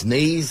bee's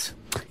knees.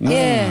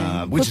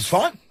 Yeah. Which is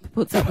fine.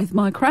 Puts up with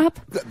my crap.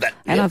 That-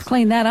 And yeah. I've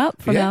cleaned that up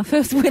from Yeah. our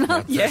first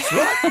winner. That's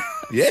right.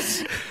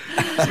 Yes.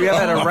 We have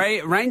had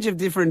a range of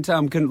different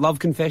love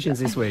confessions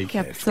this week.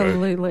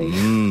 Absolutely.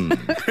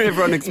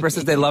 Everyone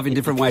expresses their love in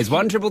different ways.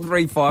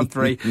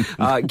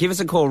 133353. Give us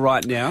a call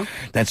right now.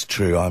 That's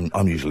true.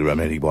 I'm usually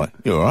romantic boy.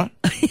 You all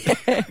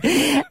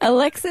right?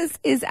 Alexis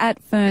is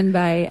at Fern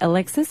Bay.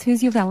 Alexis,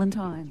 who's your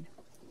Valentine?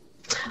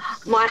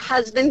 My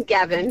husband,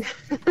 Gavin.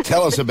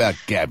 Tell us about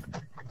Gab.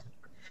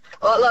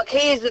 Well, look,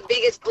 he is the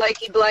biggest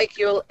blokey bloke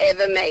you'll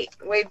ever meet.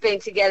 We've been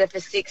together for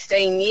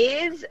 16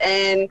 years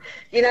and,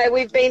 you know,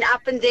 we've been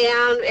up and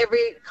down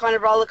every kind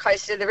of roller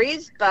coaster there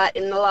is, but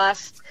in the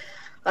last,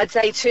 I'd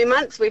say 2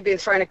 months, we've been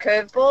thrown a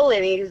curveball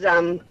and he's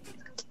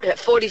at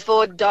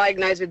 44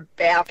 diagnosed with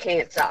bowel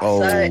cancer.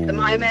 Oh. So at the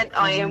moment,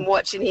 I am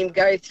watching him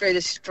go through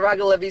the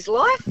struggle of his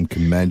life, I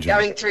can imagine.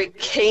 going through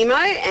chemo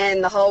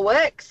and the whole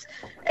works.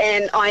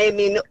 And I am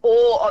in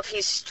awe of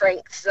his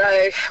strength.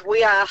 So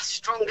we are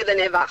stronger than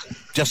ever.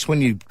 Just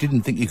when you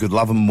didn't think you could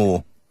love him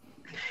more.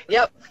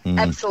 Yep,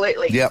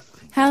 absolutely. Yep.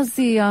 How's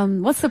the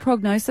what's the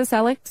prognosis,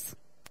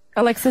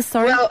 Alexis,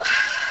 sorry. Well,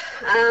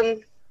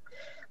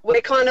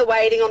 we're kind of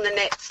waiting on the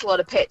next lot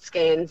of PET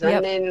scans, Yep.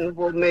 and then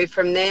we'll move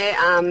from there.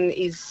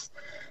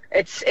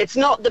 It's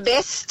not the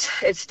best.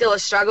 It's still a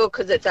struggle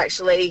because it's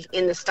actually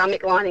in the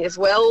stomach lining as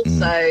well.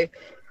 So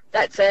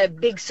that's a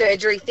big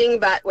surgery thing,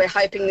 but we're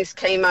hoping this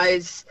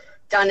chemo's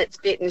done its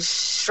bit and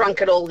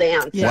shrunk it all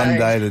down. So One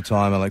day at a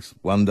time, Alex.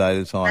 One day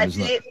at a time, that's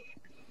isn't it?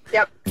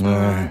 Yep. All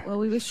right. Well,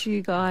 we wish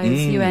you guys,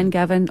 you and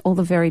Gavin, all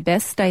the very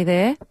best. Stay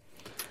there.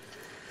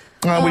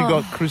 Oh, we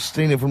got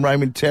Christina from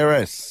Raymond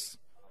Terrace.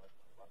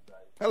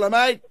 Hello,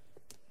 mate.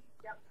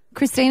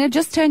 Christina,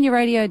 just turn your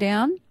radio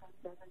down.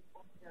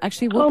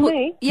 Actually, we'll put...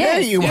 me?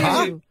 Yes, There you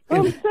are.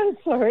 I'm so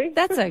sorry.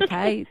 That's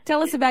okay.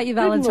 Tell us about your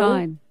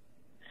Valentine.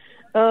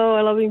 Oh,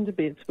 I love him to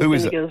bits. Who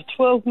is it?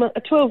 12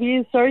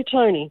 years, sorry,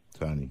 Tony.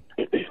 Tony.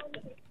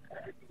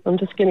 I'm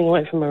just getting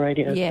away from my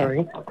radio, Yeah.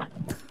 sorry.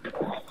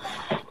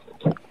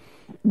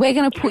 We're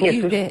going to put Yes,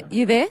 you there.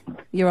 You there?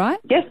 You right?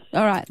 Yes.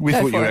 All right. We go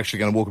thought for you were it. actually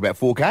going to walk about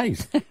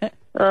 4Ks.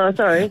 Oh,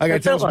 sorry. Okay,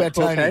 That tell us felt about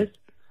like Tony.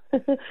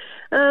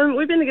 4Ks.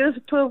 We've been together for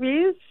 12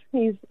 years.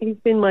 He's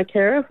been my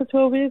carer for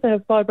 12 years. I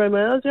have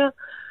fibromyalgia,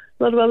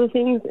 a lot of other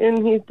things,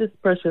 and he's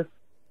just precious.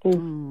 He's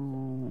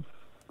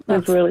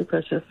really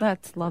precious.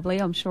 That's lovely.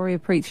 I'm sure he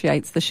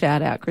appreciates the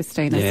shout out,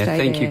 Christina. Yeah, Stay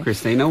thank there. you,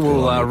 Christina.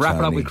 We'll Good on you, wrap it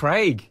up Tony. with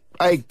Craig.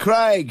 Hey,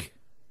 Craig.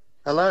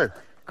 Hello.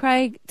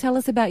 Craig, tell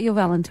us about your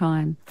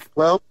Valentine.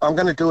 Well, I'm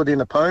going to do it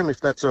in a poem, if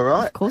that's all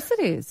right. Of course it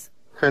is.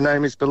 Her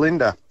name is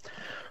Belinda.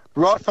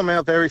 Right from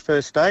our very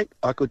first date,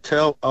 I could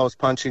tell I was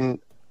punching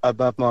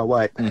above my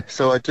weight.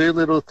 So I do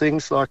little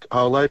things like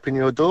I'll open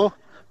your door,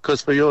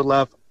 because for your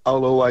love,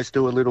 I'll always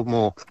do a little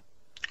more.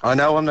 I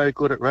know I'm no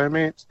good at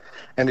romance,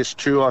 and it's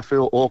true I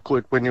feel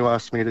awkward when you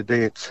ask me to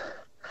dance.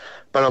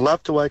 But I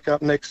love to wake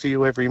up next to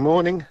you every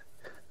morning,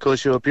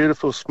 because your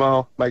beautiful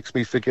smile makes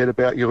me forget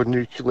about your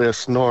nuclear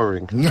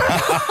snoring.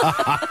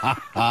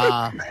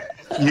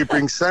 You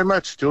bring so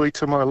much joy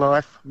to my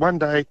life. One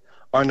day,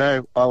 I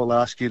know I will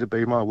ask you to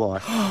be my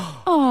wife.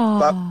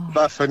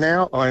 But for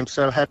now, I am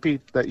so happy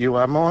that you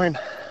are mine.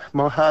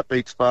 My heart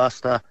beats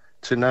faster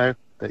to know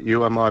that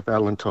you are my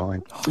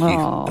Valentine.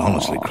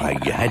 Honestly,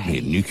 Craig, you had me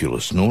at nuclear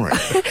snoring.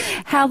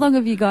 How long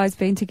have you guys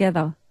been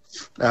together?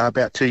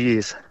 About 2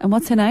 years. And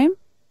what's her name?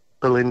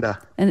 Belinda.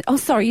 And oh,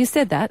 sorry, you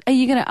said that. Are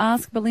you going to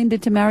ask Belinda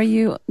to marry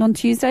you on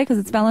Tuesday because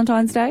it's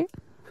Valentine's Day?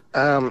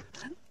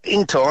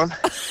 In time.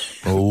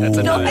 Oh, It's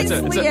a no. Nicely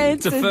It's a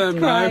answered, firm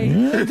Craig.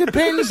 no. It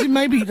depends.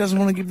 Maybe he doesn't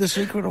want to give the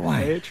secret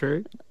away. Yeah,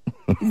 true.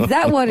 Is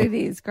that what it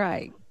is,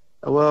 Craig?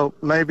 Well,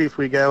 maybe if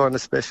we go on a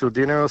special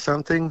dinner or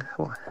something.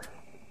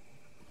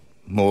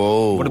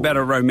 Whoa. What about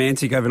a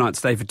romantic overnight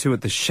stay for two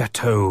at the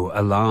Chateau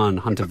Alan,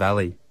 Hunter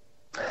Valley?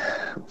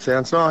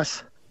 Sounds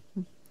nice.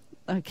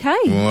 Okay.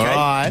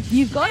 Right.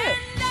 You've got it.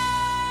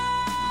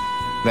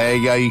 There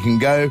you go. You can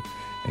go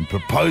and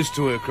propose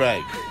to her,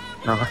 Craig.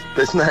 Oh,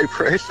 there's no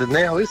pressure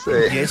now, is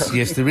there? Yes,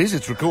 there is.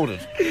 It's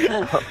recorded.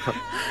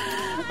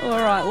 All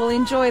right, well,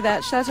 enjoy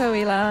that Chateau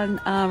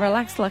Elan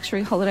relaxed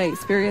luxury holiday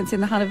experience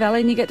in the Hunter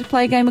Valley, and you get to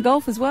play a game of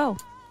golf as well.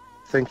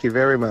 Thank you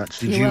very much.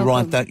 Did you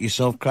write that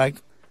yourself, Craig?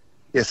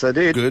 Yes, I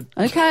did. Good.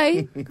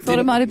 Okay. Thought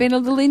it might have been a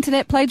little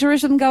internet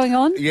plagiarism going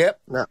on.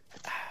 Yep. No.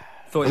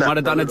 Thought you might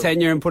have done a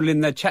tenure and put it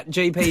in the chat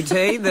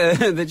GPT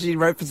that she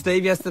wrote for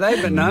Steve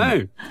yesterday, but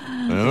no.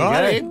 All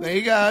right, there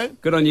you go.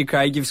 Good on you,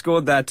 Craig. You've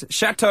scored that.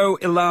 Chateau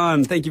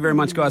Elan. Thank you very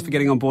much, guys, for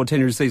getting on board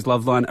Tenure Seas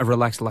Love Line, a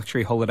relaxed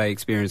luxury holiday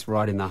experience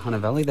right in the Hunter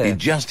Valley there. You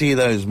just hear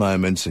those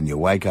moments and you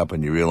wake up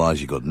and you realise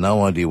you've got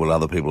no idea what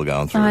other people are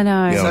going through. I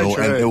know. You So and all,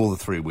 true. and all the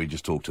three we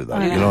just talked to, though.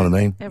 I You know what I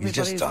mean? Everybody's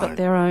you just got don't.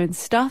 their own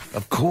stuff.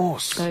 Of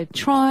course. So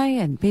try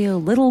and be a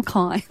little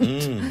kind.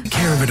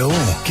 Care of it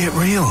all. Get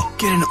real.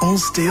 Get an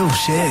all-steel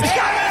shed.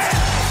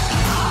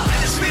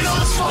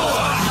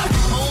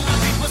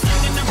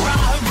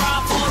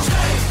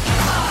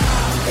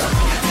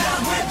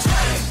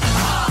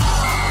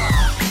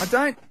 I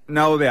don't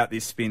know about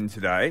this spin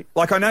today.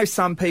 Like, I know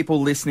some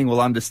people listening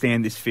will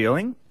understand this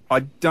feeling.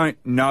 I don't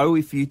know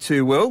if you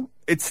two will.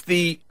 It's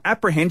the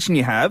apprehension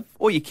you have,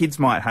 or your kids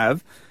might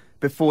have,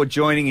 before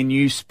joining a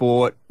new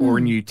sport or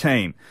a new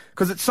team.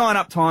 Because it's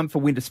sign-up time for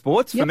winter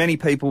sports. For many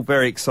people,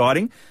 very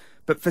exciting.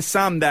 But for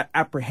some, that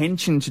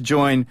apprehension to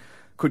join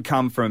could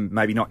come from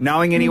maybe not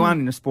knowing anyone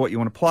in a sport you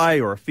want to play,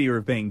 or a fear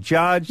of being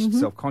judged,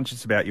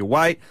 self-conscious about your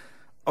weight.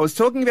 I was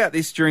talking about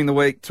this during the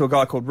week to a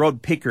guy called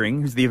Rod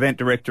Pickering, who's the event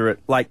director at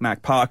Lake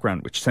Mac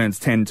Parkrun, which turns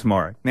 10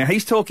 tomorrow. Now,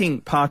 he's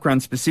talking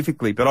parkrun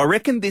specifically, but I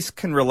reckon this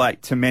can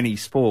relate to many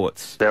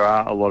sports. There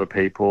are a lot of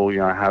people,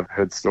 have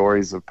heard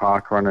stories of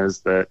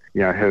parkrunners that,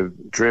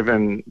 have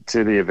driven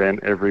to the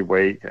event every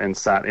week and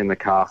sat in the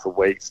car for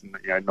weeks and,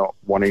 not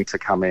wanting to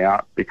come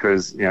out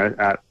because,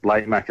 at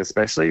Lake Mac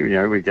especially,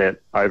 we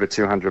get over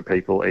 200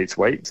 people each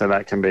week. So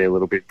that can be a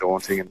little bit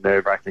daunting and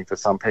nerve-wracking for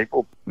some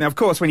people. Now, of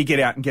course, when you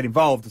get out and get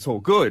involved, it's all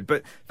good.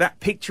 But that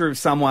picture of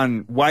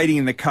someone waiting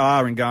in the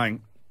car and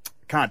going,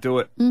 can't do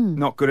it,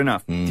 not good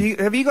enough.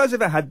 Have you guys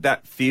ever had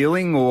that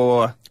feeling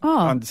or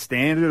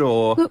understand it?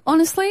 Or Look,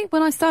 honestly,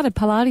 when I started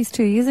Pilates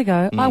 2 years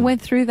ago, I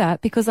went through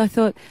that because I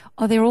thought,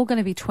 they're all going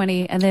to be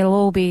 20 and they'll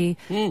all be,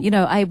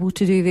 able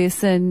to do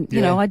this. And,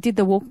 I did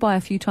the walk by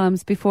a few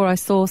times before I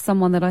saw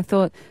someone that I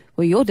thought,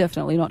 well, you're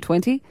definitely not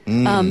 20.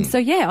 So,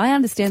 yeah, I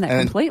understand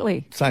that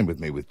completely. Same with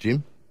me with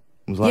Jim.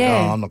 I was like,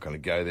 I'm not going to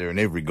go there. And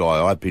every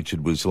guy I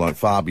pictured was like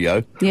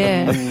Fabio.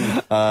 Yeah.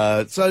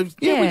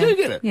 We do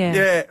get it.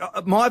 Yeah.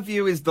 My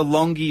view is the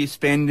longer you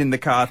spend in the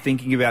car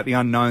thinking about the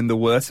unknown, the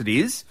worse it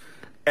is.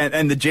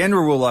 And the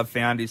general rule I've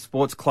found is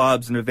sports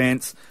clubs and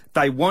events,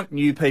 they want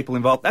new people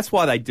involved. That's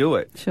why they do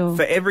it. Sure.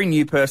 For every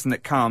new person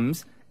that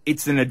comes,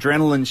 it's an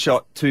adrenaline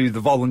shot to the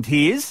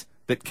volunteers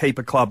that keep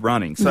a club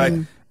running.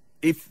 So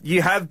if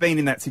you have been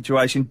in that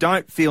situation,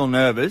 don't feel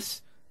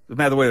nervous. No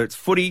matter whether it's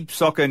footy,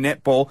 soccer,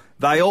 netball,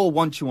 they all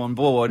want you on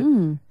board,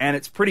 and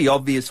it's pretty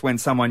obvious when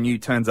someone new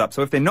turns up.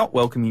 So if they're not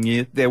welcoming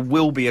you, there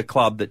will be a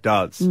club that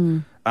does.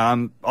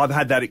 I've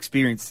had that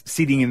experience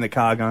sitting in the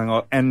car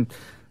going, and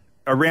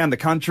around the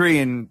country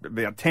in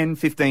about 10,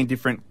 15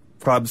 different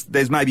clubs,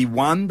 there's maybe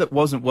one that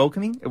wasn't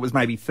welcoming. It was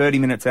maybe 30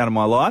 minutes out of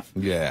my life.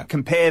 Yeah.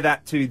 Compare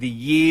that to the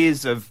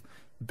years of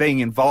being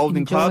involved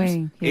in clubs,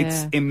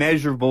 it's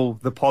immeasurable,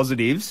 the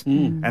positives,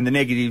 and the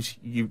negatives,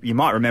 you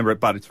might remember it,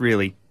 but it's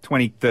really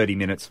 20, 30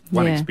 minutes,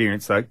 one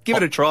experience. So give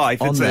it a try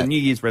if it's a New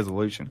Year's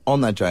resolution.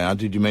 On that, JR,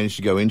 did you manage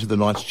to go into the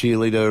Knights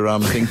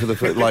cheerleader thing for the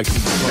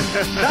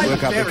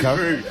work up the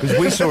coat? Because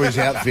we saw his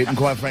outfit, and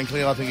quite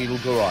frankly, I think he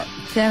looked all right.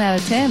 10 out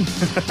of 10.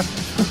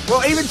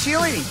 Well, even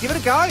cheerleading, give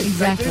it a go.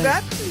 Exactly. Don't do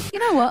that. You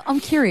know what? I'm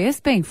curious,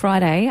 being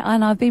Friday,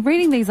 and I've been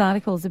reading these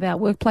articles about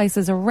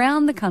workplaces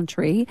around the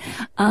country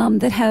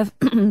that have,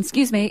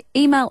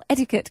 email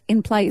etiquette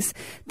in place,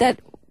 that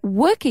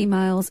work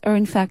emails are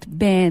in fact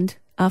banned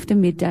after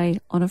midday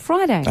on a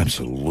Friday.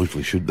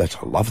 Absolutely should. I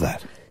love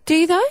that. Do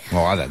you though?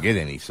 Oh, I don't get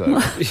any,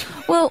 so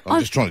well,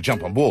 I'm just trying to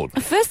jump on board.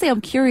 Firstly, I'm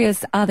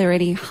curious, are there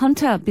any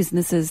hunter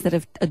businesses that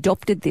have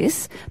adopted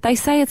this? They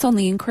say it's on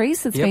the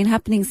increase. It's been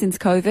happening since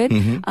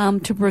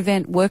COVID to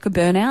prevent worker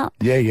burnout.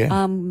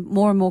 Yeah.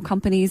 More and more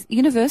companies.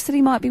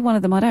 University might be one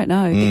of them, I don't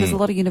know, because a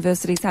lot of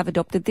universities have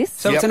adopted this.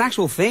 So it's an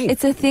actual thing.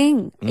 It's a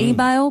thing.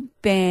 Email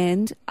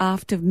banned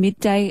after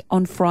midday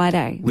on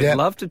Friday. We'd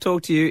love to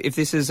talk to you if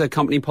this is a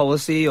company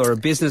policy or a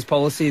business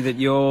policy that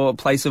your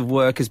place of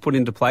work has put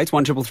into place.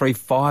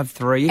 133353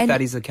 if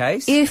that is the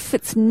case. If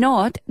it's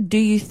not, do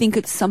you think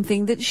it's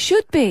something that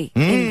should be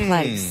in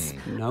place?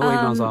 No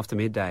emails after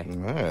midday.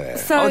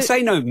 So I would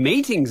say no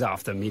meetings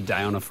after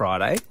midday on a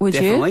Friday. Would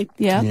Definitely.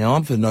 you? Yeah. Yeah,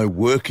 I'm for no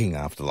working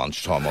after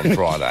lunchtime on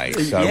Friday,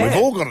 so we've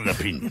all got an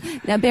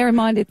opinion. Now, bear in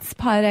mind, it's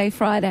Pie Day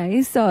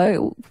Friday,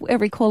 so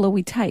every caller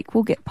we take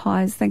will get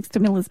pies, thanks to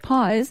Miller's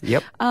Pies.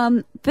 Yep.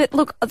 But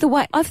look, the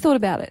way I've thought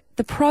about it,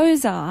 the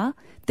pros are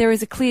there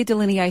is a clear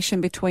delineation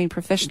between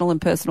professional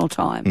and personal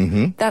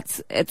time.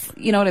 It's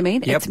you know what I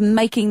mean? Yep. It's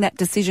making that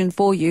decision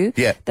for you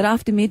that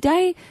after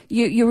midday,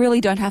 you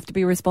really don't have to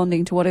be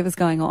responding to whatever's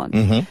going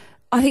on.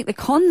 I think the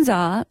cons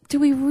are, do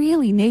we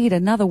really need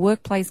another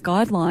workplace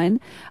guideline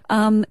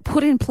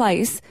put in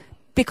place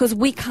because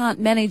we can't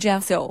manage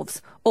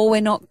ourselves or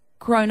we're not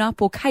grown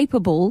up or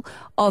capable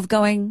of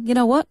going, you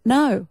know what?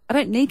 No, I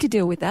don't need to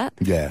deal with that.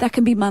 Yeah. That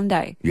can be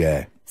Monday.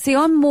 Yeah. See,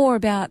 I'm more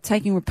about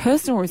taking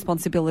personal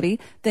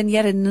responsibility than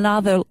yet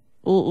another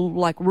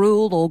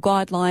rule or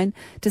guideline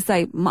to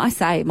say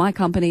my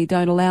company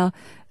don't allow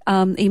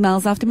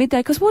emails after midday,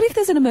 because what if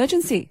there's an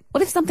emergency?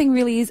 What if something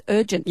really is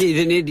urgent?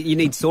 Yeah, you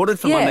need sorted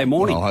for Monday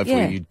morning. Well,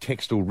 hopefully you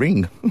text or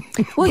ring.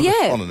 Well,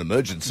 yeah. On an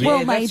emergency. Well,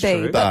 Yeah, that's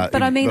maybe. true.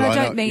 But I mean, I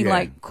don't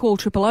mean call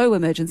 000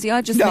 emergency.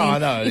 I just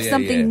mean if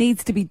something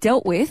needs to be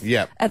dealt with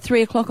at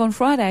 3 o'clock on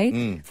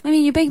Friday, I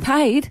mean, you're being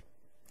paid.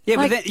 Yeah,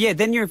 but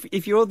then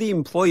if you're the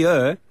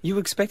employer, you're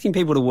expecting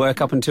people to work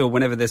up until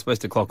whenever they're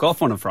supposed to clock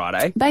off on a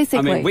Friday.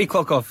 Basically. I mean, we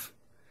clock off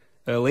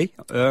early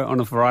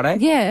on a Friday.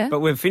 Yeah. But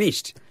we're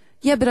finished.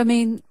 Yeah, but I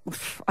mean,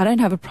 I don't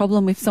have a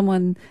problem if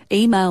someone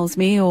emails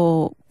me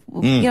or,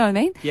 you know what I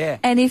mean? Yeah.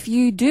 And if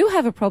you do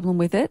have a problem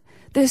with it,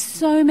 there's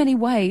so many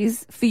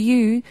ways for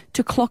you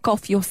to clock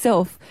off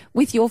yourself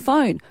with your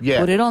phone. Yeah.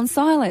 Put it on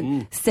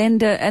silent.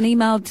 Send an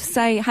email to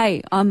say,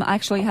 hey, I'm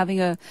actually having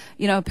a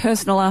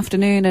personal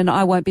afternoon and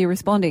I won't be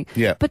responding.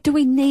 Yeah. But do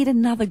we need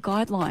another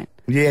guideline?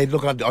 Yeah,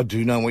 look, I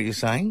do know what you're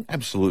saying.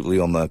 Absolutely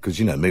on the, because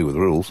you know me with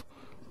rules.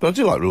 But I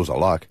do like rules I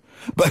like.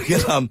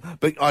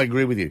 But I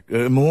agree with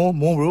you. More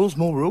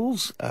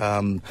rules.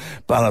 But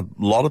a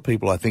lot of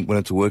people, I think, when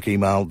it's a work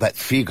email, that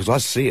fear, because I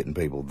see it in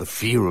people, the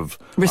fear of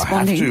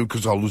responding. I have to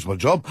because I'll lose my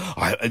job.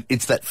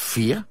 It's that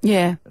fear.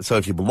 Yeah. So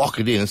if you block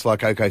it in, it's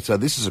like, okay, so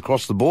this is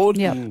across the board.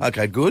 Yeah.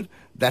 Okay, good.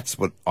 That's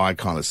what I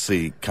kind of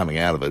see coming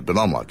out of it. But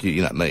I'm like,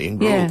 you know me,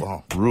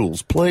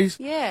 rules, please.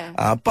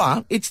 Yeah.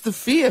 But it's the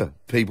fear.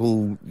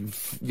 People,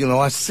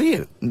 I see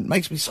it. It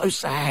makes me so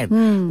sad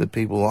that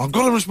people, I've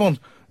got to respond.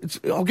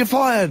 I'll get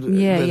fired.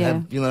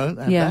 Yeah.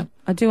 That.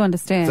 I do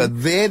understand. So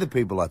they're the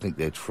people I think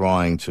they're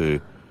trying to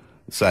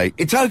say,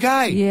 it's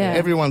okay. Yeah.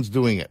 Everyone's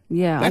doing it.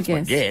 Yeah, That's I my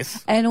guess.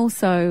 guess. And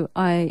also,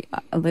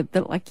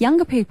 like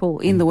younger people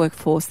in the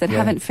workforce that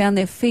haven't found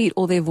their feet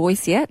or their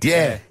voice yet.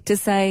 Yeah. To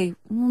say,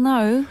 well,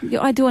 no,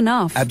 I do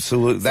enough.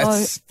 Absolutely.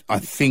 That's, I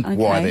think,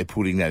 why okay. they're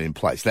putting that in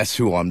place. That's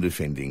who I'm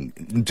defending.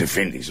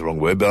 Defending's the wrong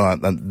word,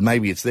 but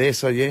maybe it's there.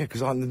 So, yeah,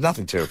 because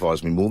nothing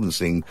terrifies me more than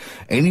seeing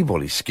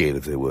anybody scared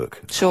of their work.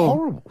 It's Sure.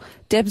 horrible.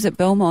 Deb's at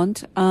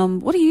Belmont.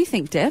 What do you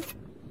think, Deb?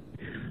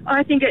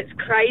 I think it's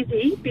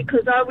crazy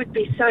because I would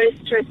be so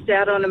stressed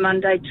out on a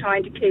Monday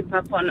trying to keep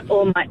up on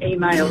all my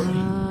emails.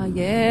 Ah,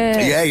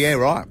 yeah. Yeah,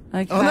 right.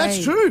 Okay. Oh,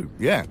 that's true.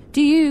 Yeah.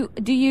 Do you,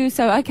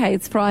 so, okay,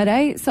 it's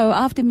Friday. So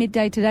after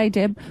midday today,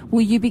 Deb,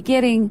 will you be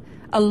getting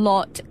a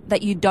lot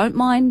that you don't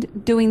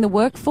mind doing the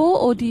work for,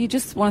 or do you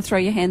just want to throw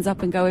your hands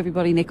up and go,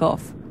 everybody nick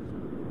off?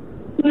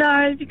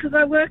 No, because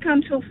I work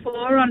until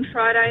 4 on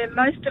Friday and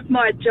most of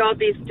my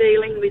job is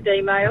dealing with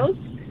emails.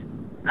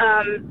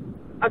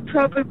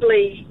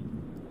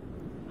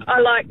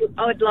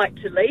 I'd like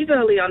to leave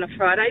early on a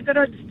Friday, but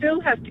I'd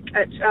still have to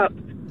catch up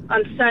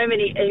on so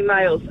many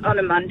emails on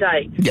a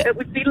Monday. Yeah. It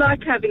would be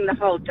like having the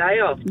whole day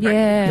off.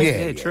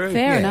 Yeah, true.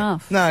 Fair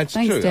enough. No, it's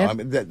Thanks, true. Deb. I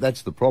mean,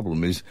 that's the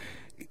problem is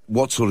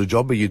what sort of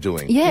job are you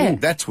doing? Yeah.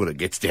 That's what it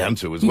gets down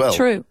to as well.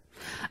 True.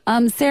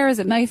 Sarah's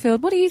at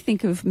Mayfield. What do you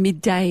think of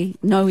midday,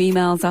 no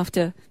emails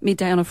after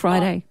midday on a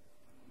Friday?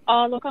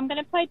 Oh, look, I'm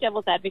going to play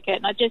devil's advocate,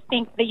 and I just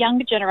think the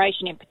younger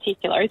generation in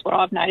particular is what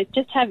I've noticed,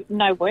 just have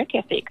no work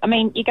ethic. I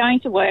mean, you're going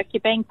to work,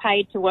 you're being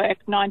paid to work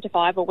 9 to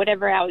 5 or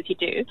whatever hours you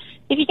do.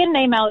 If you get an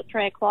email at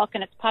 3 o'clock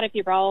and it's part of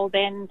your role,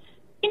 then,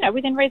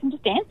 within reason,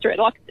 just answer it.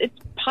 Like, it's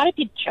part of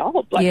your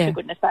job, for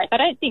goodness sake. I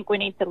don't think we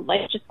need to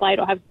legislate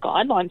or have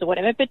guidelines or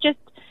whatever, but just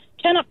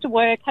turn up to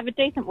work, have a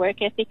decent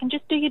work ethic, and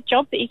just do your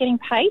job that you're getting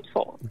paid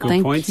for.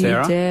 Good point,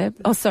 Sarah. Deb.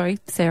 Oh, sorry,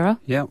 Sarah.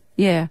 Yeah.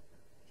 Yeah.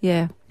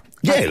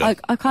 Yeah,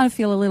 I kind of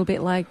feel a little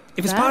bit like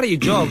If it's that. part of your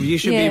job, you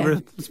should Yeah.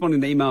 be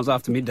responding to emails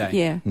after midday.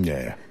 Yeah.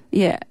 Yeah.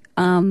 Yeah.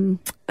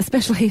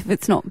 Especially if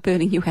it's not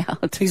burning you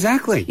out.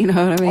 Exactly. You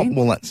know what I mean?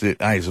 Well, that's it.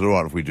 Hey, is it all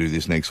right if we do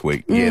this next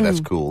week? Yeah, that's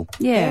cool.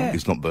 Yeah.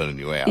 It's not burning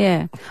you out.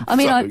 Yeah. I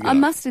mean, I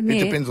must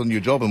admit. It depends on your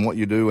job and what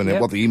you do and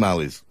what the email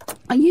is.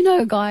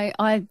 Guy,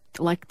 I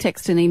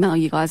text and email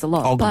you guys a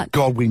lot. Oh, but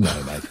God, we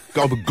know, mate.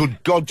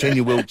 God,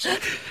 Tanya Wilkes.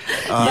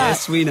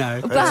 Yes, we know.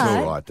 But That's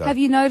all right, though. have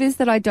you noticed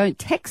that I don't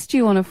text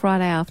you on a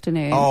Friday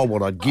afternoon? Oh,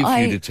 what I'd give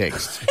you to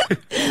text.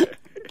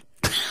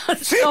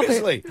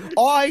 Seriously,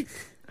 I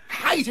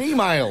hate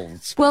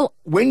emails. Well,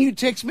 when you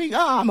text me,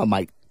 I'm a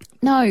mate.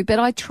 No, but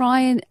I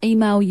try and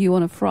email you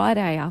on a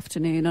Friday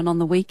afternoon and on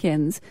the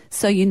weekends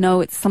so you know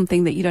it's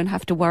something that you don't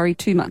have to worry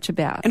too much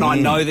about. And I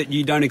know that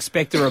you don't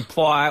expect a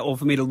reply or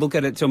for me to look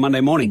at it till Monday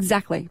morning.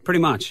 Exactly.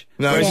 Pretty much.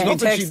 No, it's not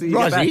that she,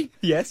 Rosie,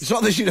 yes. It's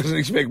not that she doesn't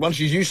expect one,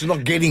 she's used to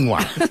not getting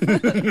one.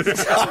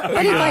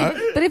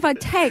 But if I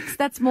text,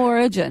 that's more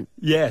urgent.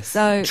 Yes.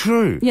 So,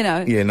 True.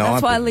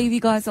 That's why I leave you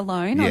guys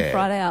alone on Yeah.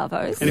 Friday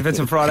arvos. And if it's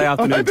a Friday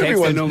afternoon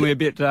text, they're normally a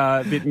bit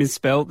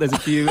misspelt. There's a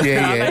few.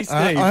 Yeah.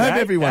 Steve, I hope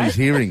everyone's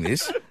hearing this.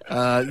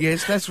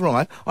 Yes, that's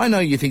right. I know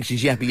you think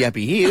she's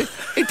yappy here.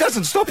 It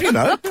doesn't stop,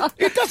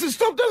 It doesn't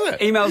stop, does it?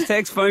 Emails,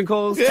 texts, phone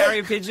calls,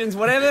 carrier pigeons,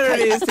 whatever it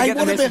is to get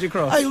the message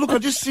across. Hey, look, I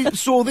just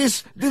saw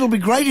this. It'll be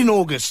great in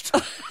August.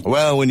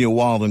 Well, when you're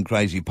wild and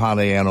crazy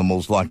party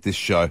animals like this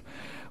show.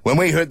 When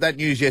we heard that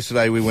news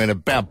yesterday, we went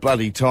about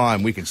bloody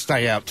time. We can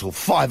stay out till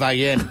 5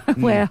 a.m.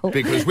 Well.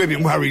 Because we've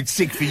been worried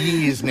sick for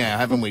years now,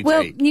 haven't we,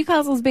 Well, T?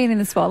 Newcastle's been in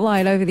the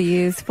spotlight over the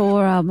years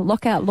for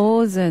lockout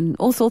laws and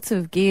all sorts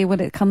of gear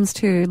when it comes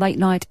to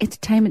late-night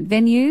entertainment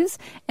venues.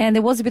 And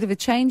there was a bit of a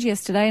change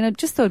yesterday, and I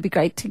just thought it'd be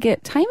great to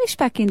get Hamish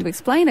back in to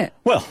explain it.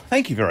 Well,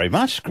 thank you very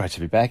much. Great to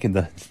be back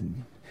in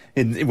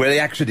where the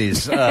action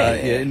is,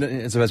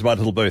 as opposed to my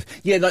little booth.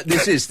 Yeah, no,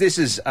 this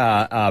is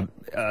a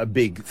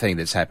big thing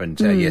that's happened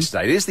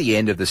yesterday. It is the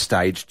end of the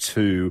stage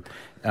 2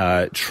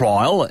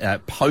 trial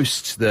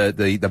post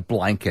the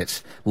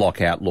blanket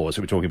lockout laws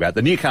that we're talking about.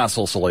 The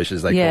Newcastle solution,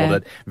 as they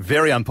called it,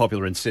 very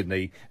unpopular in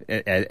Sydney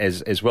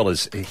as well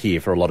as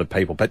here for a lot of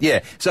people. But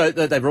yeah, so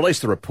they've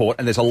released the report,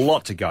 and there's a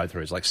lot to go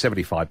through. It's like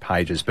 75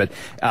 pages. But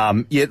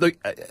look.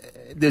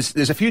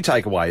 There's a few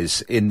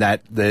takeaways in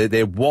that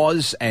there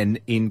was an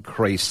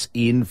increase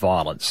in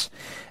violence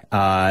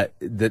that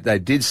they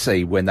did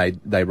see when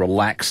they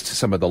relaxed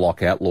some of the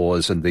lockout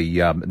laws and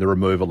the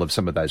removal of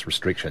some of those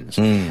restrictions.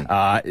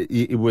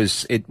 It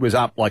was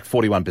up like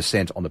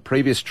 41% on the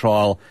previous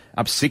trial,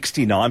 up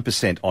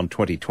 69% on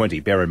 2020.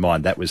 Bear in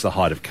mind that was the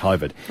height of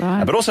COVID,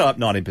 Right. but also up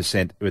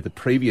 19% with the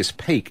previous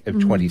peak of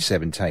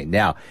 2017.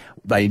 Now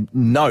they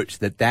note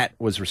that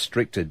was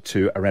restricted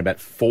to around about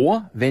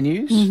 4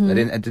 venues. They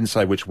didn't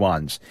say which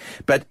ones,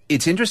 but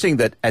it's interesting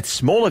that at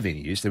smaller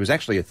venues there was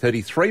actually a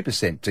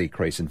 33%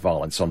 decrease in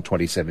violence on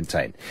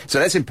 2017. So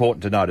that's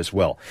important to note as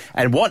well.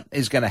 And what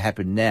is going to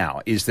happen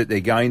now is that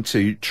they're going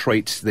to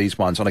treat these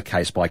ones on a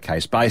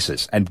case-by-case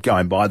basis. And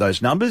going by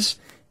those numbers,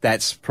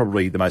 that's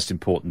probably the most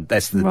important.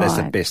 That's the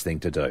best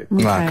thing to do.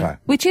 Okay.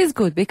 Which is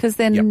good, because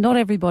then not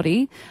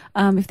everybody,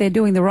 if they're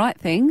doing the right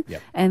thing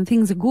and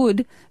things are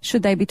good,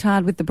 should they be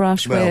tarred with the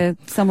brush where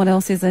someone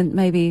else isn't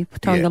maybe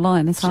towing the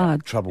line? It's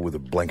hard. Trouble with a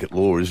blanket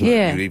law, isn't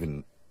Yeah. it? You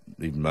even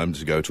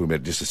moments ago talking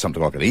about just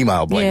something like an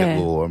email blanket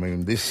law. I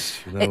mean, this,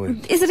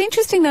 Is it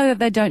interesting, though, that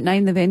they don't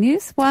name the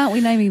venues? Why aren't we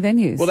naming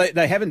venues? Well,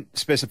 they haven't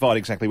specified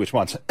exactly which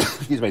ones.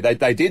 Excuse me.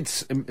 They did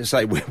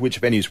say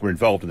which venues were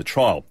involved in the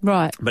trial.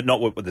 Right. But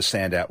not what were the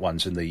standout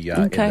ones in the,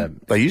 Okay.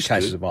 in the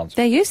cases of violence.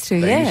 They used to,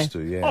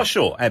 yeah. Oh,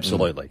 sure.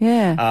 Absolutely.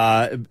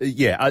 Yeah.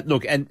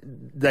 Look, and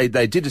they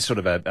did a sort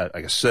of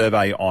a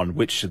survey on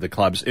which of the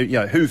clubs,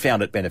 who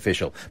found it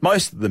beneficial.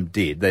 Most of them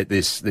did,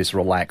 this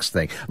relaxed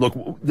thing. Look,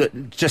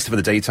 just for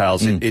the details,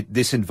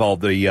 this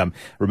involved the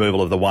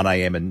removal of the 1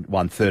 a.m. and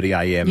 1:30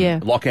 a.m.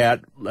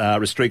 lockout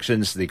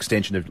restrictions, the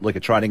extension of liquor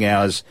trading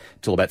hours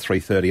till about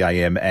 3:30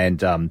 a.m.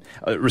 and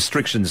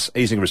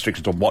easing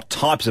restrictions on what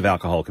types of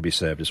alcohol could be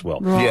served as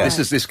well. Right.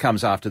 This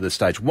comes after the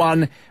stage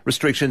 1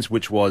 restrictions,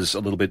 which was a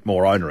little bit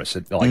more onerous,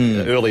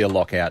 earlier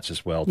lockouts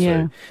as well too.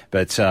 Yeah.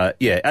 But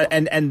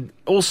and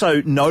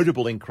also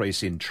notable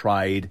increase in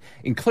trade,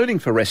 including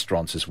for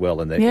restaurants as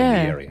well in the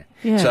area.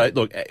 Yeah. So,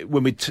 look,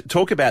 when we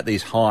talk about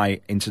these high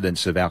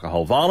incidents of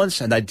alcohol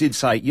violence, and they did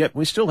say, yep,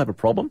 we still have a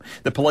problem.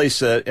 The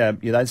police,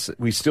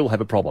 we still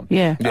have a problem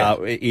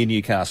in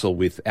Newcastle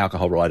with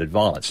alcohol-related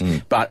violence.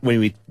 But when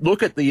we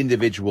look at the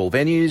individual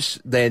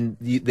venues, then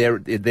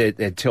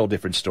they tell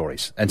different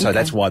stories. And so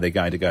that's why they're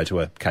going to go to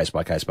a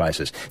case-by-case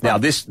basis. Now,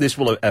 this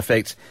will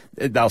affect,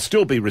 they'll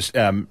still be,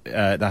 they'll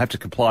have to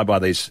comply by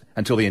these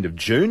until the end of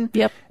June.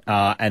 Yep.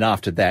 And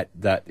after that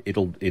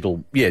it'll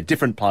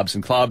different pubs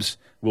and clubs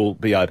will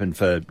be open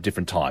for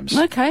different times.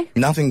 Okay.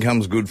 Nothing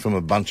comes good from a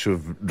bunch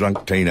of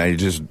drunk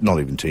teenagers, not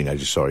even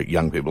teenagers, sorry,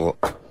 young people,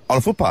 on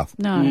a footpath.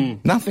 No.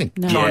 Nothing.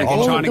 No. Trying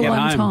All to the get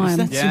one home. time.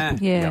 It's that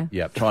simple.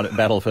 Yeah. Trying to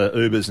battle for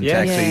Ubers and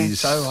taxis.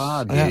 So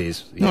hard. It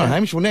is. No,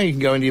 Hamish, well, now you can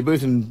go into your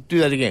booth and do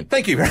that again.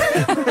 Thank you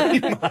very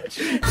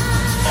much.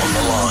 On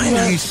the line.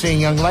 What are you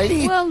seeing, young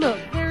lady? Well, look,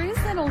 there is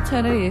an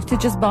alternative to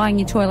just buying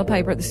your toilet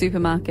paper at the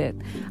supermarket.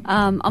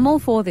 I'm all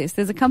for this.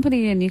 There's a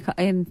company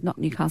in not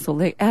Newcastle,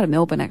 they're out of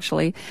Melbourne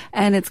actually,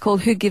 and it's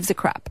called Who Gives a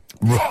Crap.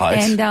 Right.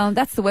 And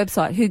that's the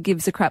website,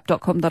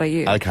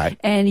 whogivesacrap.com.au. Okay.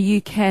 And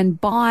you can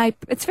buy,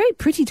 it's very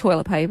pretty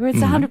toilet paper. It's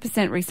 100%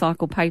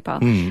 recycled paper.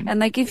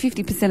 And they give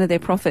 50% of their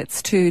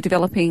profits to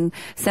developing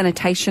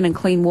sanitation and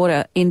clean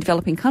water in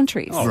developing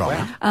countries. Oh,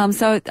 right.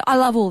 So I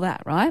love all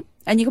that, right?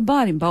 And you can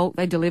buy it in bulk.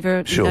 They deliver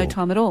it in no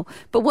time at all.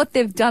 But what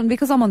they've done,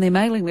 because I'm on their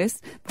mailing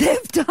list,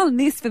 they've done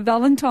this for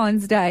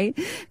Valentine's Day.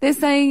 They're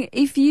saying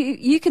if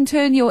you can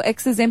turn your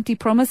ex's empty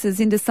promises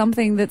into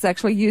something that's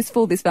actually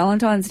useful this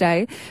Valentine's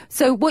Day.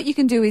 So what you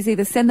can do is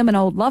either send them an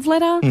old love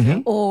letter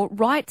or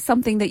write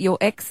something that your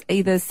ex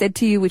either said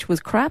to you which was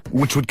crap.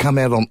 Which would come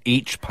out on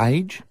each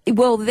page?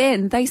 Well,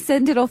 then they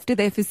send it off to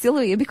their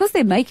facility. And because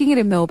they're making it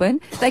in Melbourne,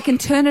 they can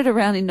turn it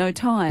around in no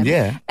time.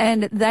 Yeah.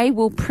 And they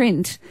will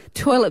print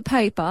toilet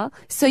paper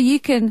so you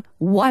can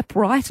wipe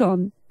right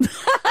on.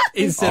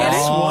 Instead of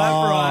swipe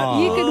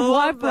right. You can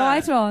wipe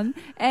right on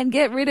and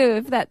get rid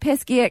of that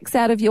pesky ex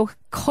out of your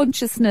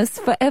consciousness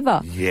forever.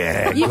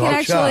 Yeah, You can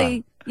gotcha.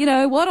 actually,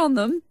 what on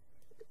them?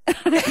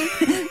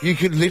 You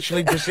could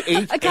literally just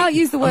eat. I can't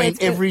use the I mean, words,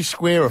 but- every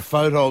square, a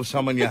photo of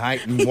someone you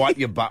hate and wipe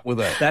your butt with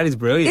it. That is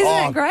brilliant. Isn't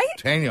that great?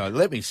 Tanya,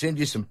 let me send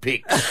you some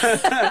pics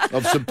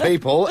of some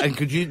people, and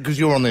could you, because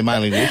you're on their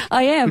mailing list,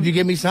 I am. could you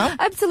give me some?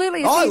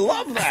 Absolutely. I See,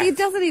 love that. See, it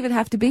doesn't even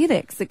have to be an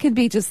ex. It could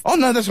be just... Oh,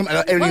 no, that's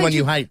not, anyone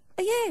you hate.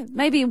 Yeah,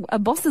 maybe a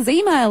boss's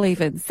email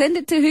even. Send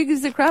it to Who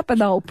Gives a Crap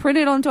and they'll print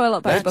it on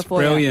toilet paper That's for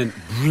brilliant.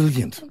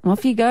 Brilliant. you.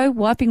 Off you go,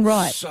 wiping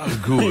right. So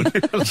good.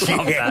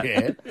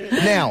 Yeah.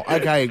 Now,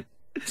 okay,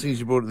 since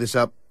you brought this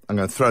up, I'm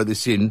going to throw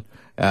this in,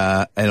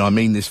 and I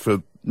mean this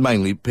for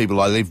mainly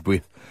people I lived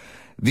with.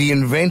 The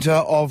inventor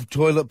of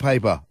toilet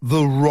paper,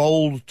 the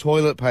rolled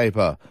toilet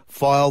paper,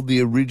 filed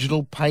the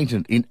original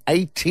patent in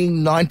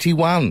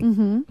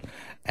 1891.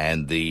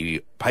 And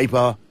the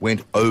paper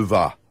went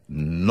over,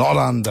 not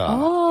under.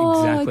 Oh,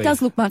 Exactly. it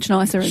does look much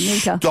nicer and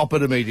neater. Stop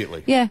it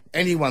immediately. Yeah.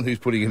 Anyone who's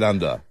putting it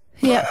under.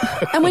 Yeah.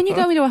 And when you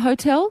go into a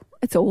hotel,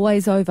 it's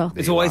always over.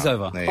 It's always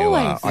over. There you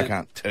Always. are. I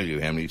can't tell you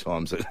how many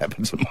times it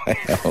happens at my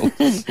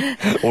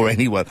house or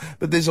anyone.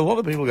 But there's a lot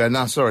of people go,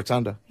 "No, sorry, it's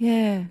under."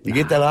 Yeah. You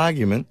get that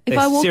argument. If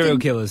I walked serial in-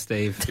 killers,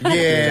 Steve.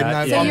 Yeah,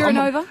 no, So you're an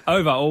over?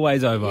 Over,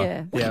 always over.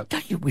 Yeah. Yeah.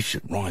 Don't you wish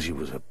that Risey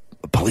was a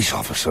police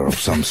officer of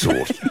some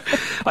sort?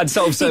 I'd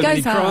solve so He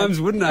many goes hard. crimes,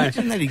 wouldn't I?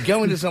 Imagine that he'd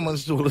go into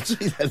someone's store and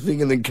see that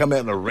thing and then come out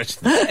and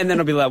arrest them. And then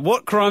I'll be like,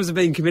 what crimes have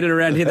been committed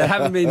around here that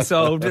haven't been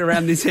solved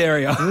around this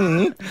area?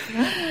 No, So,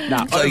 over yeah,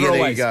 there you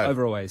always. go.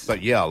 Over always.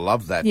 But yeah, I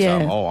love that. Yeah.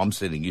 I'm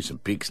sending you some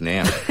pics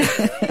now.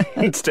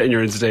 It's Tanya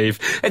and Steve.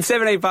 It's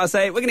 8:17.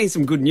 We're going to hear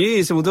some good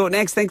news, and we'll do it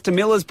next. Thanks to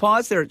Miller's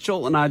Pies. They're at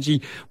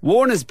Shortland,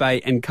 Warners Bay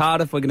and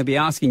Cardiff. We're going to be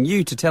asking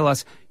you to tell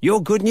us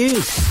your good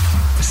news.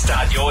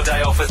 Start your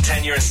day off with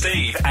Tanya and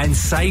Steve and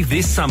save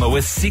this summer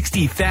with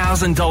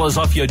 $60,000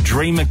 off your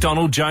dream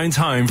McDonald Jones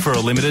home for a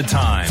limited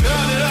time. Turn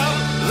it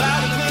up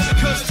loud and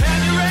clear, 'cause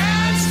Tanya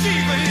and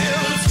Steve are here.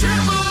 It's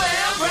Triple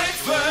M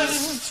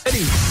breakfast.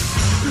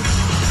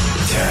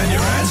 Tanya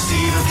and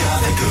Steve have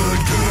got the good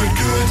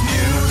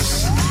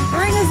news.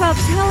 Ring us up,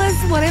 tell us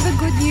whatever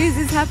good news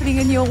is happening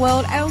in your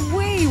world, and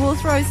we will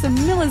throw some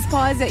Miller's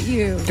Pies at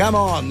you. Come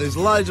on, there's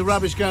loads of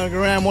rubbish going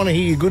around. Want to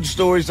hear your good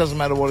stories? Doesn't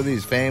matter what it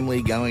is.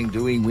 Family, going,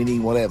 doing,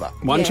 winning, whatever.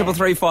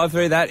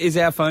 13353, that is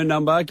our phone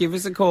number. Give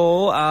us a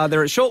call.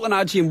 They're at Shortland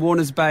Archie and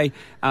Warners Bay,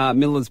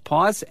 Miller's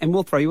Pies, and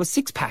we'll throw you a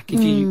six-pack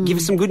if you give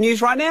us some good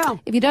news right now.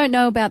 If you don't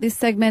know about this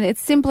segment,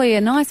 it's simply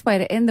a nice way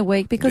to end the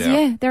week because,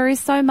 Yeah. there is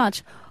so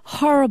much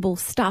horrible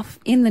stuff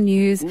in the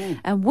news,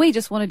 and we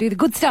just want to do the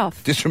good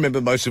stuff. Just remember,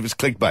 most of it's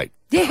clickbait.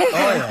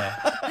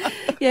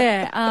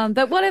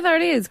 But whatever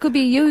it is, could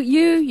be you,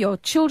 your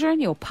children,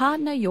 your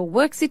partner, your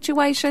work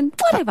situation,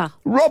 whatever.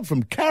 Rob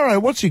from Caro,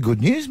 what's your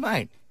good news,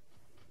 mate?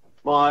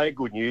 My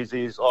good news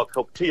is I've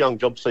helped two young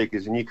job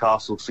seekers in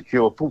Newcastle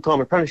secure full-time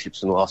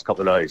apprenticeships in the last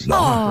couple of days.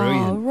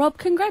 Oh, Rob,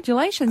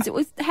 congratulations. It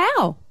was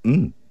how?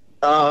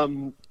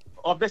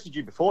 I've messaged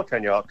you before,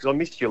 Tanya, because I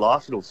missed your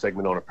last little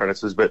segment on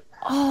apprentices, but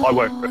Oh,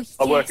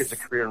 I work as a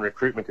career and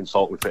recruitment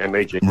consultant for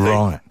MEG.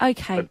 Right.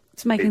 Okay,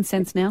 it's making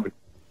sense now.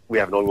 We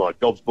have an online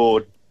jobs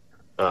board.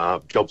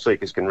 Job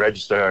seekers can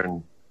register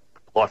and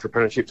apply for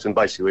apprenticeships, and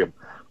basically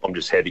I'm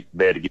just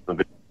there to give them a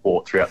bit of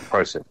support throughout the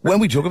process. When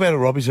we talk about it,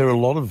 Rob, is there a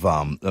lot of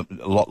a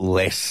lot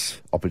less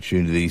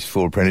opportunities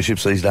for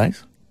apprenticeships these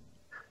days?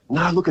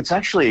 No, look, it's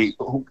actually,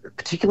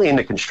 particularly in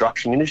the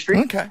construction industry.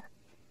 Okay.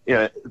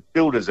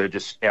 Builders are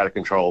just out of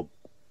control,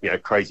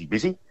 crazy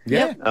busy.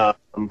 Yeah.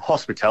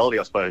 Hospitality,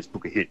 I suppose,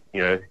 took a hit,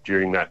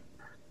 during that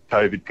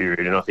COVID period,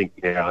 and I think,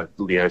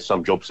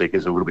 some job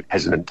seekers are a little bit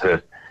hesitant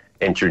to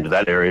enter into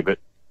that area, but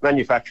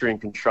manufacturing,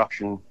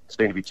 construction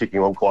seem to be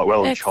ticking on quite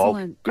well.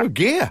 Excellent. Good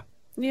gear.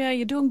 Yeah,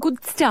 you're doing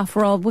good stuff,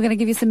 Rob. We're going to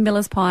give you some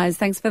Miller's Pies.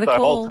 Thanks for the So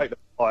call. I'll take the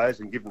fires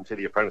and give them to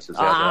the apprentices.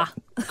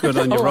 Good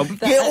on you, Rob.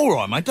 Yeah, all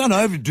right, mate. Don't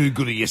overdo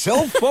good at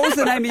yourself. What was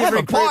the name of your Have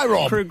a pie,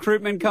 Rob.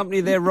 recruitment company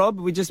there, Rob?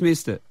 We just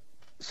missed it.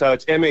 So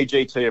it's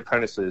MEGT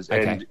Apprentices,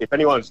 and if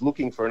anyone's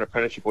looking for an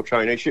apprenticeship or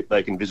traineeship,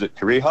 they can visit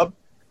Career Hub.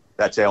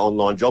 That's our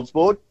online jobs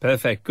board.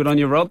 Perfect. Good on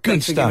you, Rob. Good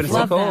Thanks for stuff. giving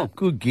us a call.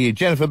 Good gear.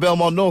 Jennifer,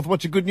 Belmont North,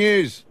 what's your good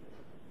news?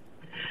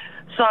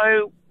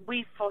 So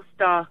we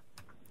foster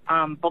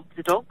Bob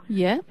the dog.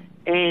 Yeah.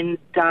 And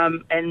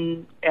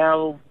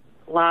our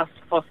last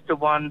foster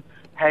one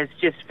has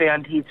just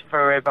found his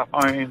forever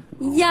home.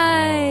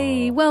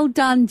 Yay! Well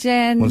done,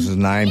 Jen. What's his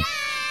name?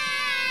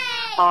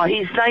 Oh,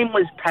 his name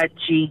was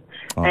Patchy,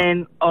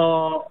 and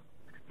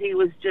he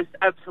was just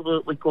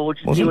absolutely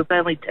gorgeous. Was he he? was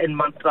only 10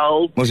 months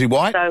old. Was he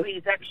white? So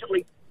he's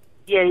actually,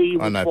 he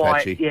was I know white.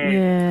 Patchy.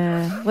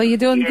 Yeah. Well, you're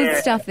doing good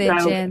Yeah, stuff there,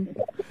 so- Jen.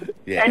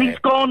 Yeah. And he's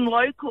gone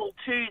local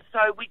too, so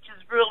which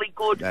is really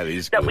good. That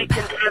is we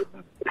can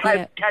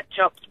have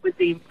catch-ups with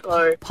him.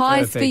 So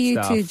Pies for Perfect you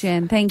stuff. too,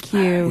 Jen. Thank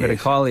you. We've got a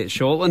Kylie at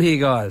Shortland here,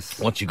 guys.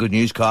 What's your good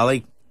news,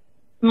 Kylie?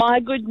 My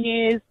good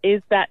news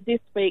is that this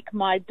week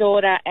my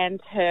daughter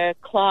and her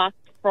class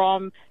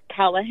from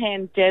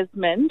Callahan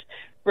Desmond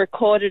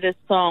recorded a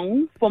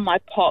song for my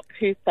pop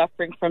who's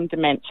suffering from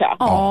dementia.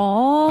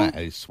 Oh,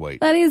 That is sweet.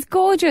 that is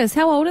gorgeous.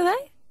 How old are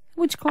they?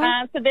 Which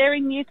class? So they're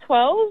in Year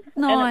 12,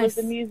 and it Nice.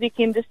 was a music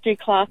industry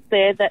class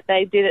there that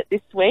they did it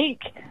this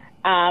week.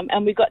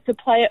 And we got to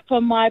play it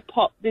for my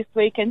pop this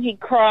week, and he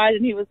cried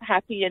and he was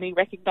happy and he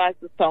recognised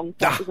the song.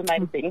 So it was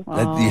amazing.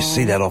 You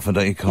see that often,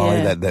 don't you,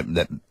 Kylie? Yeah.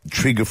 That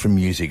trigger from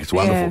music. It's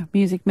wonderful. Yeah,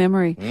 music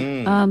memory.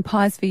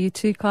 Pies for you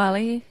too,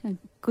 Kylie.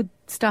 Good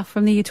stuff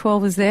from the Year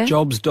 12ers there.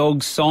 Jobs,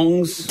 dogs,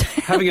 songs,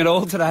 having it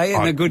all today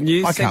in the good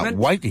news I segment. can't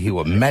wait to hear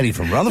what Maddie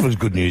from Rutherford's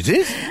good news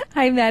is.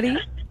 Hey, Maddie.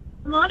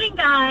 Morning,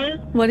 guys.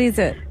 What is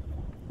it?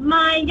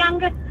 My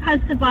youngest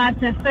has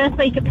survived her first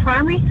week at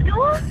primary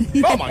school.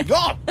 Oh, my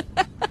God.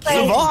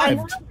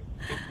 Survived.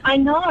 I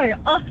know.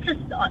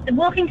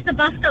 Walking to the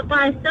bus stop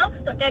by herself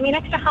gave me an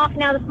extra half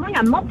an hour this morning.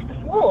 I mopped the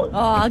floors.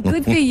 Oh,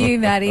 good for you,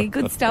 Maddie.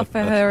 Good stuff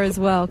for her as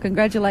well.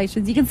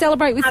 Congratulations. You can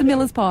celebrate with some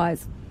Miller's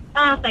Pies.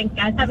 Thanks,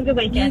 guys. Have a good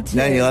weekend.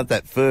 Now you like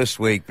that first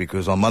week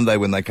because on Monday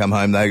when they come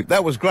home,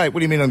 that was great.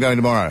 What do you mean I'm going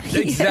tomorrow?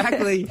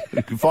 Exactly.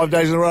 5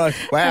 days in a row.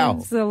 Wow.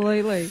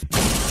 Absolutely.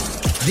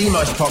 the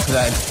most popular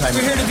entertainment.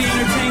 We're here to be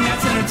entertained.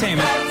 That's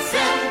entertainment.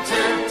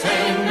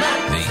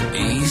 The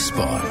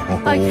E-Spot. Oh,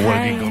 what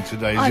have you got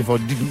today? As if I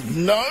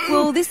didn't know.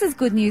 Well, this is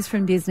good news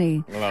from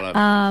Disney.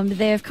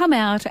 They've come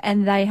out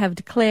and they have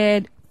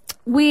declared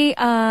we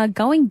are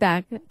going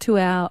back to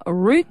our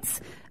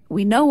roots.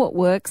 We know what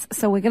works,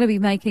 so we're going to be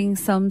making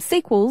some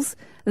sequels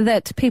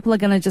that people are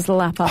going to just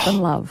lap up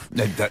and love.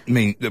 That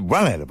means they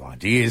run out of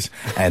ideas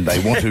and they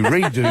want to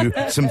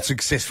redo some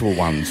successful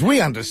ones. We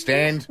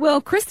understand.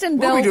 Well, Kristen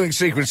Bell... We'll be doing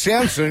Secret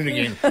Sound soon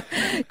again.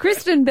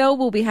 Kristen Bell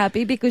will be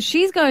happy because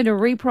she's going to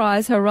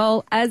reprise her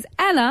role as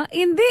Anna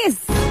in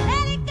this.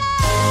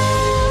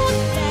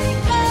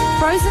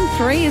 Frozen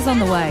 3 is on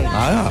the way.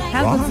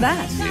 How good's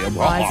that? Yeah,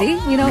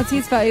 Risey, you know it's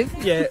his fave.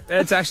 Yeah,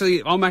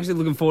 I'm actually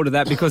looking forward to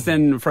that because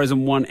then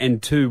Frozen 1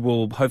 and 2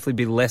 will hopefully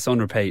be less on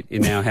repeat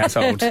in our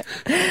household.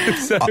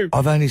 So,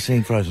 I've only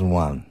seen Frozen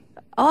 1.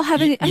 Oh,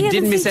 you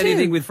didn't miss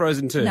anything with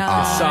Frozen 2.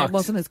 No, it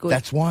wasn't as good.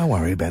 That's why I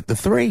worry about the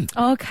 3.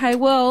 Okay,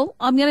 well,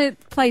 I'm going to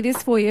play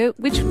this for you.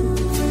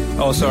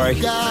 Oh, sorry.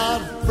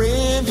 Yeah,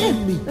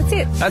 that's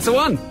it. That's the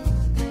one.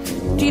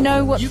 Do you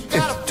know what...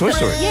 Toy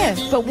Story. Yeah,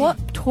 but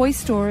what Toy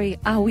Story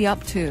are we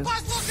up to?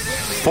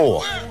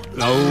 4.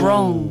 No.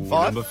 Wrong.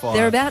 Number 5.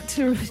 They're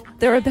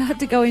about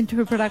to go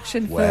into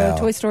production for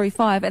Toy Story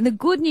 5. And the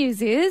good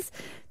news is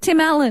Tim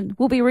Allen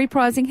will be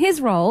reprising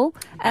his role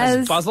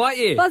as Buzz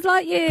Lightyear. Buzz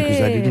Lightyear. Because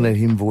they didn't let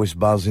him voice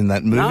Buzz in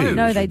that movie. No, it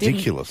was they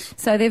ridiculous. didn't.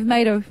 So they've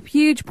made a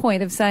huge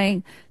point of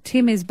saying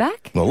Tim is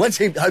back. Well, let's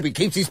hope he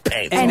keeps his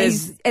pants And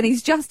on.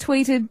 he's just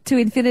tweeted to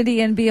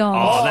infinity and beyond.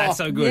 Oh, that's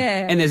so good.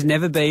 Yeah. And there's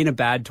never been a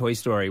bad Toy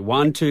Story.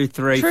 1, 2,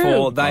 3, True.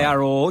 4. They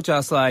are all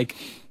just like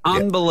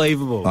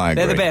unbelievable. I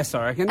They're the agree. best,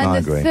 I reckon.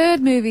 And the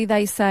third movie,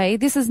 they say,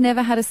 this has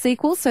never had a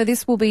sequel, so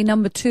this will be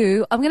number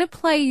 2. I'm going to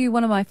play you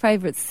one of my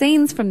favourite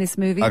scenes from this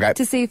movie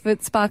to see if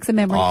it sparks a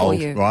memory for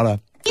you. Righto.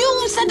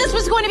 You said this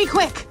was going to be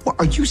quick. Well,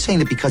 are you saying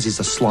that because he's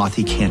a sloth,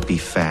 he can't be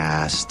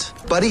fast?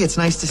 Buddy, it's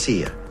nice to see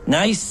you.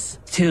 Nice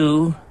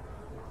to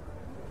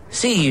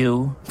see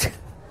you,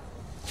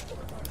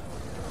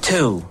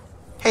 too.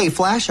 Hey,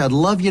 Flash, I'd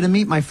love you to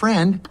meet my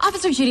friend.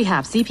 Officer Judy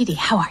Hobbs, CPD,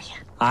 how are you?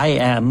 I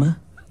am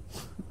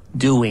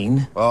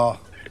doing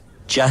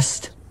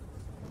just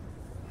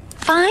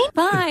Fine?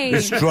 Fine.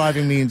 It's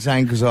driving me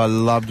insane because I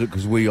loved it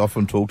because we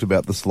often talked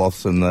about the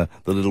sloths and the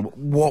little...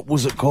 What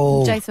was it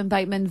called? Jason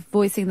Bateman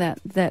voicing that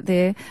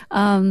there.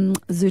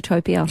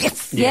 Zootopia.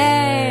 Yes!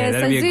 Yeah, so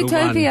that'd be a good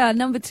Zootopia,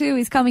 number 2,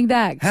 is coming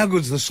back. How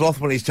good's the sloth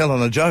when he's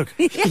telling a joke?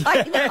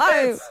 I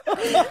know.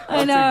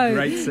 I know.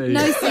 great scene.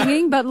 No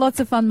singing, but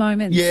lots of fun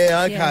moments.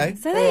 Yeah, okay.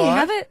 So there you All right.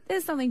 have it.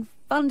 There's something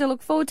fun to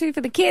look forward to for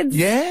the kids.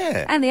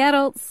 Yeah. And the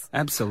adults.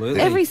 Absolutely.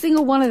 Every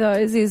single one of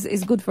those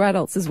is good for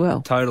adults as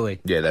well. Totally.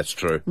 Yeah, that's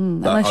true.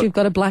 Unless you've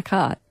got a black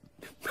heart.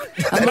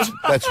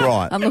 That's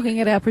right. I'm looking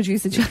at our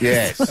producer, Jason.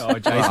 Yes. Oh,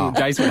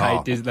 Jason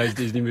would hate those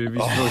Disney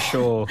movies for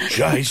sure.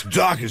 Jace,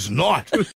 dark as night.